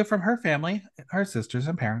 It's a video from her family, her sisters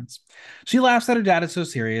and parents. She laughs that her dad is so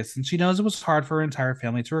serious, and she knows it was hard for her entire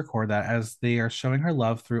family to record that as they are showing her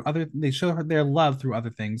love through other they show her their love through other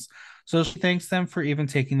things. So she thanks them for even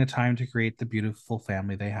taking the time to create the beautiful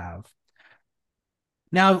family they have.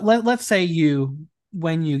 Now, let's say you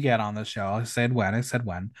when you get on the show, I said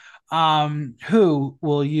when. Who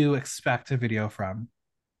will you expect a video from?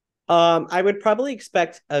 I would probably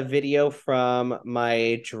expect a video from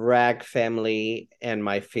my drag family and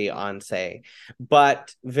my fiance,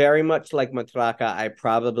 but very much like Matraka, I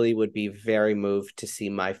probably would be very moved to see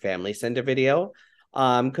my family send a video.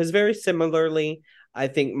 Because very similarly, I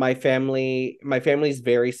think my family's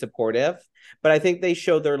very supportive, but I think they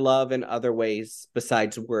show their love in other ways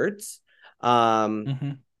besides words. Um,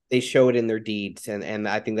 Mm-hmm. they show it in their deeds, and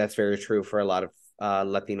I think that's very true for a lot of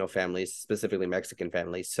Latino families, specifically Mexican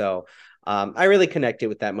families. So I really connected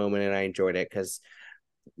with that moment and I enjoyed it because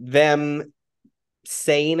them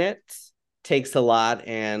saying it takes a lot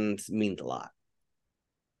and means a lot.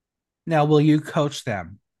 Now, will you coach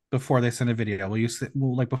them before they send a video? Will you say,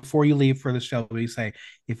 like before you leave for the show? Will you say,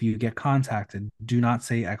 if you get contacted, do not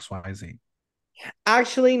say X, Y, Z?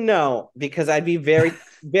 Actually, no, because I'd be very,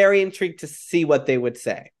 very intrigued to see what they would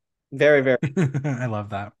say. Very, very. I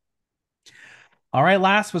love that. All right,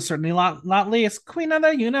 last but certainly not least, Queen of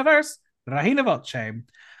the Universe, Regina Voce.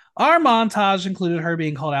 Our montage included her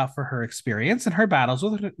being called out for her experience and her battles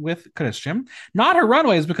with Christian, not her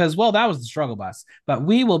runways, because, well, that was the struggle bus, but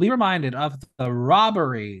we will be reminded of the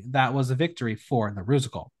robbery that was a victory for the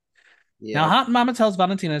Rusical. Now, Yep. Hot Mama tells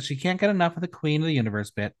Valentina she can't get enough of the Queen of the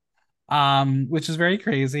Universe bit, which is very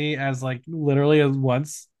crazy. As like literally, as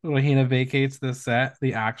once Rahina vacates this set,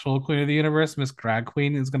 the actual Queen of the Universe, Miss Drag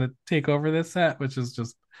Queen, is going to take over this set, which is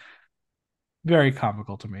just very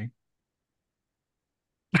comical to me.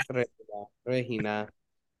 Regina. Regina.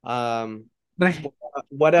 Um, But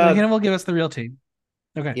what Rahina will give us the real tea.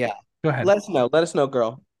 Okay, yeah. go ahead. Let us know. Let us know,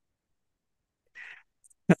 girl.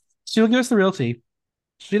 She will give us the real tea.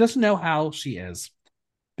 She doesn't know how she is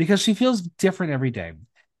because she feels different every day.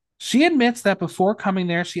 She admits that before coming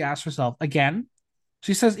there, she asked herself again.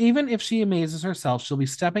 She says even if she amazes herself, she'll be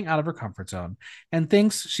stepping out of her comfort zone and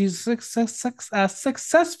thinks she's a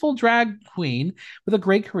successful drag queen with a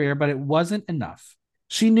great career, but it wasn't enough.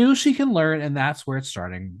 She knew she can learn, and that's where it's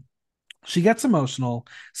starting. She gets emotional,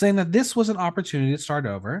 saying that this was an opportunity to start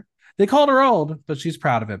over. They called her old, but she's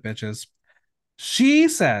proud of it, bitches. She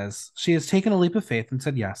says she has taken a leap of faith and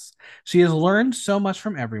said yes. She has learned so much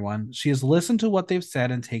from everyone. She has listened to what they've said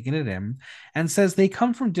and taken it in, and says they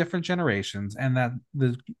come from different generations and that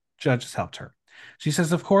the judge has helped her. She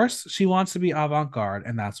says, of course, she wants to be avant garde,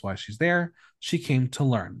 and that's why she's there. She came to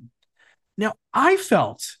learn. Now, I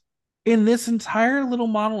felt in this entire little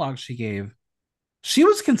monologue she gave, she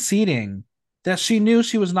was conceding that she knew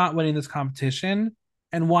she was not winning this competition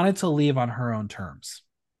and wanted to leave on her own terms.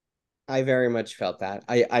 I very much felt that.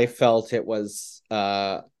 I felt it was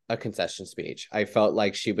a concession speech. I felt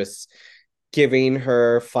like she was giving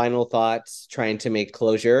her final thoughts, trying to make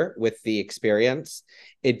closure with the experience.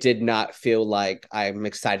 It did not feel like I'm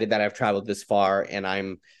excited that I've traveled this far and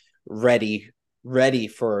I'm ready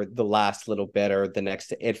for the last little bit or the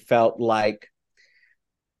next. It felt like,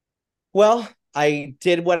 well, I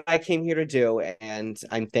did what I came here to do and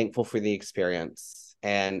I'm thankful for the experience.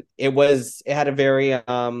 And it had a very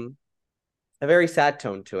sad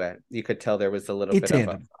tone to it. You could tell there was a little It bit of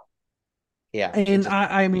a did. yeah. It And just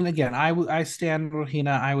I mean, again, I stand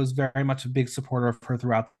Rohina. I was very much a big supporter of her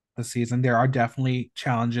throughout the season. There are definitely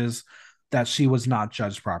challenges that she was not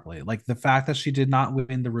judged properly. Like the fact that she did not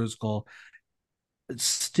win the Rusical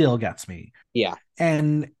still gets me. yeah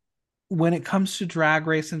And when it comes to drag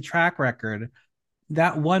race and track record,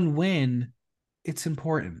 that one win, it's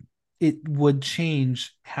important. It would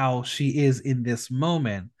change how she is in this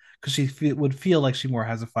moment because would feel like she more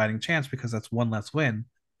has a fighting chance because that's one less win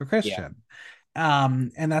for yeah Christian.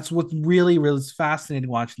 And that's what really, really is fascinating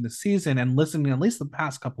watching the season and listening at least the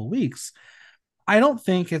past couple of weeks. I don't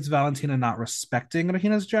think it's Valentina not respecting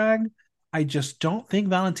Regina's drag. I just don't think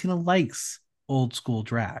Valentina likes old school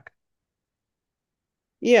drag.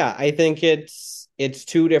 Yeah, I think it's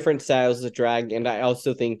two different styles of drag, and I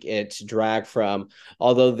also think it's drag from,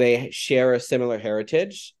 although they share a similar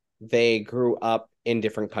heritage, they grew up in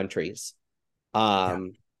different countries. Yeah,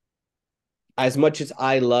 Um, as much as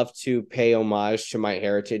I love to pay homage to my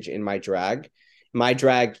heritage in my drag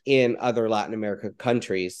in other Latin America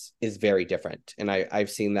countries is very different. And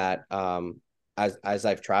I've seen that as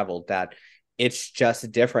I've traveled, that it's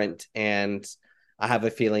just different. And I have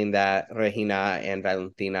a feeling that Regina and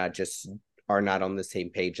Valentina just are not on the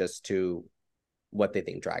same page as to what they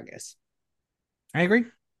think drag is. I agree.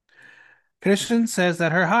 Christian says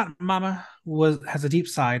that her hot mama was has a deep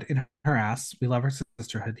side in her ass. We love her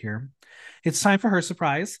sisterhood here. It's time for her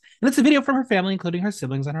surprise. And it's a video from her family, including her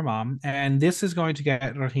siblings and her mom. And this is going to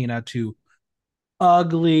get Regina to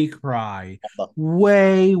ugly cry.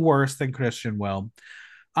 Way worse than Christian will.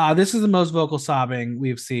 This is the most vocal sobbing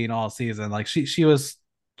we've seen all season. Like she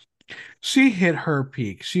hit her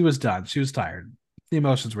peak. She was done. She was tired. The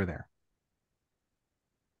emotions were there.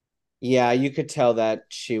 Yeah, you could tell that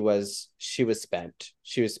she was spent.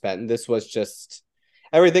 She was spent. And this was just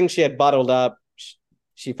everything she had bottled up.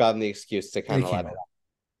 She found the excuse to kind It of came let it out.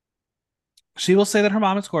 She will say that her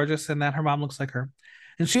mom is gorgeous and that her mom looks like her.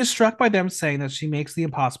 And she is struck by them saying that she makes the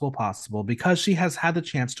impossible possible because she has had the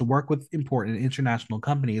chance to work with important international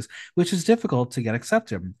companies, which is difficult to get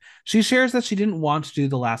accepted. She shares that she didn't want to do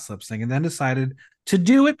the last lip sync and then decided to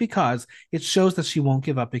do it because it shows that she won't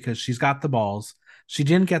give up because she's got the balls. She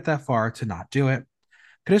didn't get that far to not do it.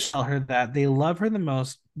 Chris tell her that they love her the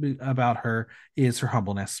most about her is her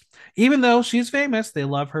humbleness. Even though she's famous, they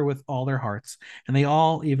love her with all their hearts, and they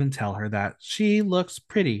all even tell her that she looks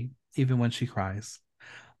pretty even when she cries.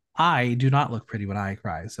 I do not look pretty when I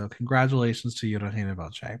cry, so congratulations to you, Regina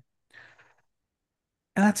Voce. And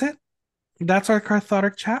that's it. That's our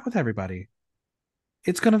cathartic chat with everybody.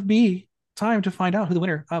 It's going to be time to find out who the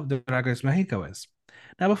winner of the Drag Race Mexico is.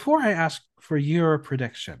 Now, before I ask for your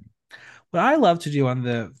prediction, what I love to do on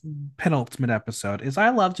the penultimate episode is I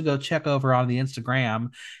love to go check over on the Instagram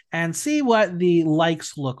and see what the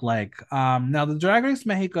likes look like. Now, the Drag Race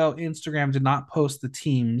Mexico Instagram did not post the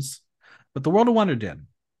teams, but the World of Wonder did.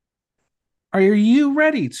 Are you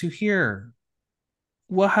ready to hear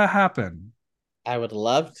what happened? I would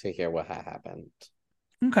love to hear what happened.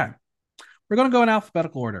 Okay, we're going to go in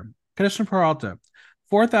alphabetical order. Christian Peralta,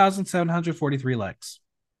 4,743 likes.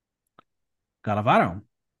 Galavaro,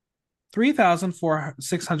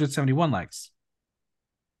 3,671 likes.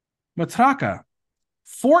 Matraka,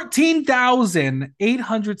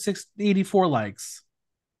 14,884 likes.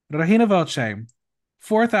 Regina Voce,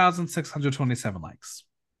 4,627 likes.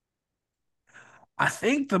 I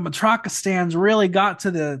think the Matraka stands really got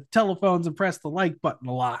to the telephones and pressed the like button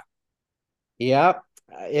a lot. Yep.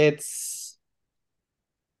 It's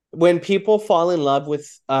when people fall in love with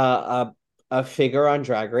a figure on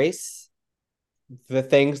Drag Race, the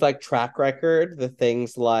things like track record, the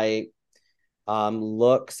things like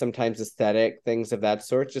look, sometimes aesthetic, things of that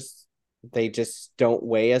sort, just they just don't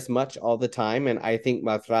weigh as much all the time. And I think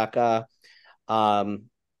Matraka um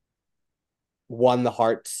won the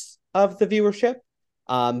hearts of the viewership.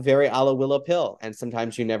 Very a la Willow Pill, and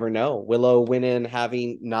sometimes you never know. Willow went in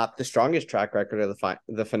having not the strongest track record of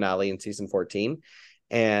the finale in season 14,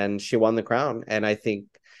 and she won the crown. And I think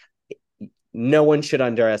no one should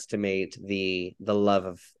underestimate the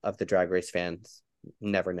love of the Drag Race fans.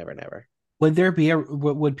 Never, never, never. Would there be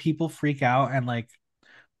would people freak out and like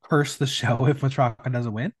curse the show if Matraka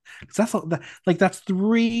doesn't win? Because that's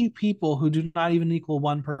three people who do not even equal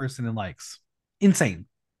one person in likes. Insane.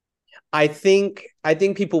 I think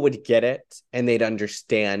people would get it and they'd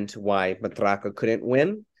understand why Matraka couldn't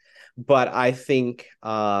win. But I think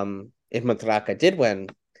if Matraka did win,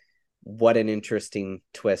 what an interesting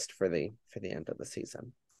twist for the end of the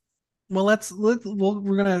season. Well,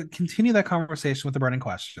 we're gonna continue that conversation with the burning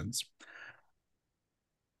questions.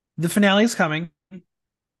 The finale is coming.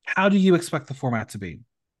 How do you expect the format to be?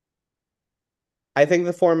 I think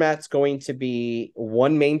the format's going to be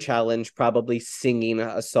one main challenge, probably singing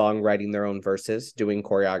a song, writing their own verses, doing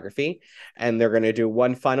choreography, and they're going to do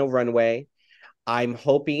one final runway. I'm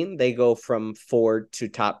hoping they go from four to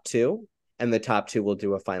top two, and the top two will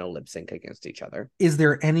do a final lip sync against each other. Is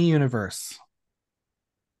there any universe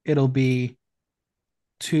it'll be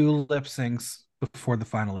two lip syncs before the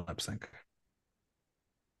final lip sync?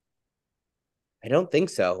 I don't think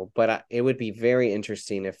so, but it would be very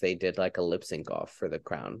interesting if they did like a lip sync off for the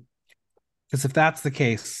crown. Because if that's the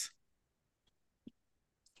case,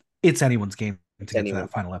 it's anyone's game to get to Anyone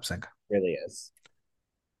that final lip sync. really is.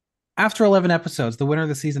 After 11 episodes, the winner of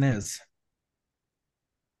the season is.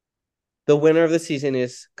 The winner of the season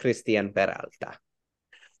is Christian Peralta.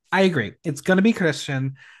 I agree. It's going to be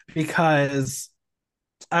Christian because,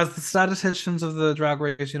 as the statisticians of the Drag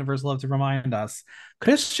Race universe love to remind us,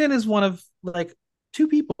 Christian is one of like two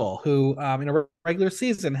people who, in a regular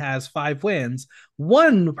season, has 5 wins.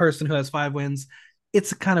 One person who has 5 wins.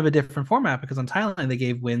 It's kind of a different format because on Thailand they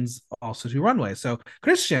gave wins also to runway. So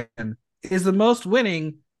Christian is the most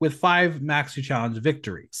winning with 5 Maxi Challenge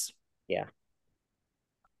victories. Yeah.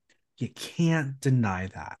 You can't deny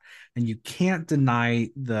that. And you can't deny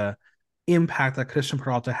the impact that Christian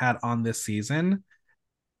Peralta had on this season.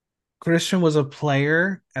 Christian was a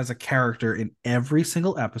player as a character in every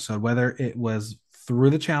single episode, whether it was through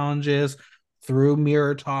the challenges, through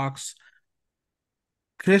mirror talks.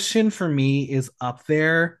 Christian, for me, is up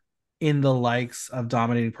there in the likes of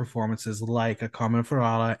dominating performances like a Carmen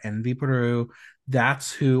Ferrara and V Peru.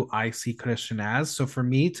 That's who I see Christian as. So for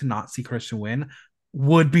me to not see Christian win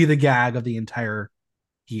would be the gag of the entire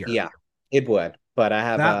year. Yeah, it would. But I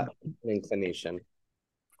have That an inclination.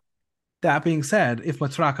 that being said, if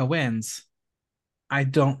Matraka wins, I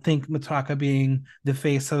don't think Matraka being the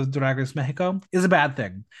face of Drag Race Mexico is a bad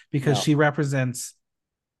thing because No, she represents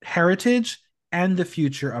heritage and the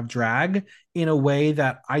future of drag in a way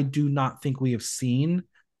that I do not think we have seen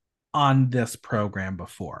on this program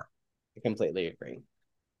before. I completely agree.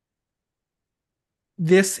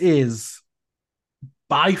 This is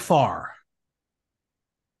by far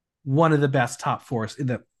one of the best top fours in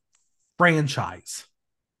the franchise.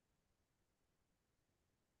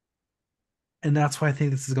 And that's why I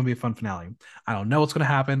think this is going to be a fun finale. I don't know what's going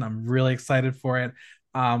to happen. I'm really excited for it.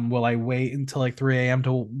 Will I wait until like 3 a.m.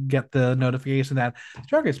 to get the notification that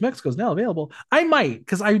Drag Race Mexico is now available? I might,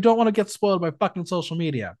 because I don't want to get spoiled by fucking social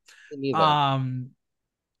media. Neither Um,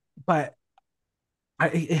 but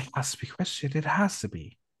it has to be Christian. It has to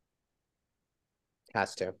be.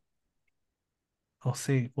 has to. We'll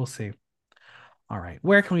see. We'll see. All right.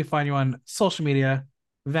 Where can we find you on social media,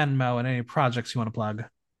 Venmo, and any projects you want to plug?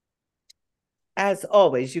 As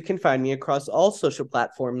always, you can find me across all social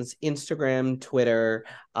platforms: Instagram, Twitter,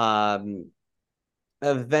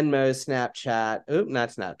 Venmo, Snapchat, not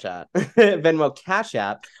Snapchat, Venmo, Cash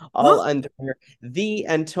App, all Huh? under the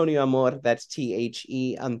Antonio Amor. That's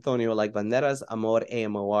THE, Antonio like banderas, Amor,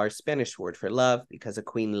 AMOR, Spanish word for love, because a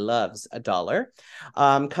queen loves a dollar.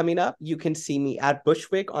 Coming up, you can see me at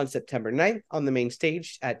Bushwick on September 9th on the main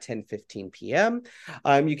stage at 10:15 p.m.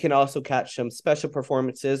 You can also catch some special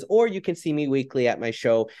performances, or you can see me weekly at my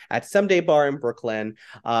show at Someday Bar in Brooklyn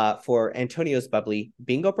for Antonio's Bubbly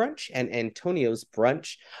Bingo Brunch and Antonio's Brunch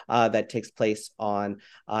that takes place on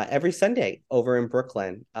every Sunday over in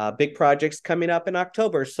Brooklyn. Big projects coming up in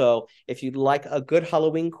October. So if you'd like a good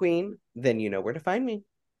Halloween queen, then you know where to find me.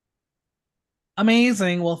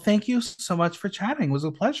 Amazing. Well, thank you so much for chatting. It was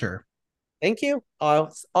a pleasure. Thank you.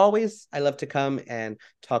 Always, I love to come and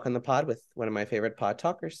talk on the pod with one of my favorite pod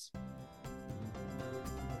talkers.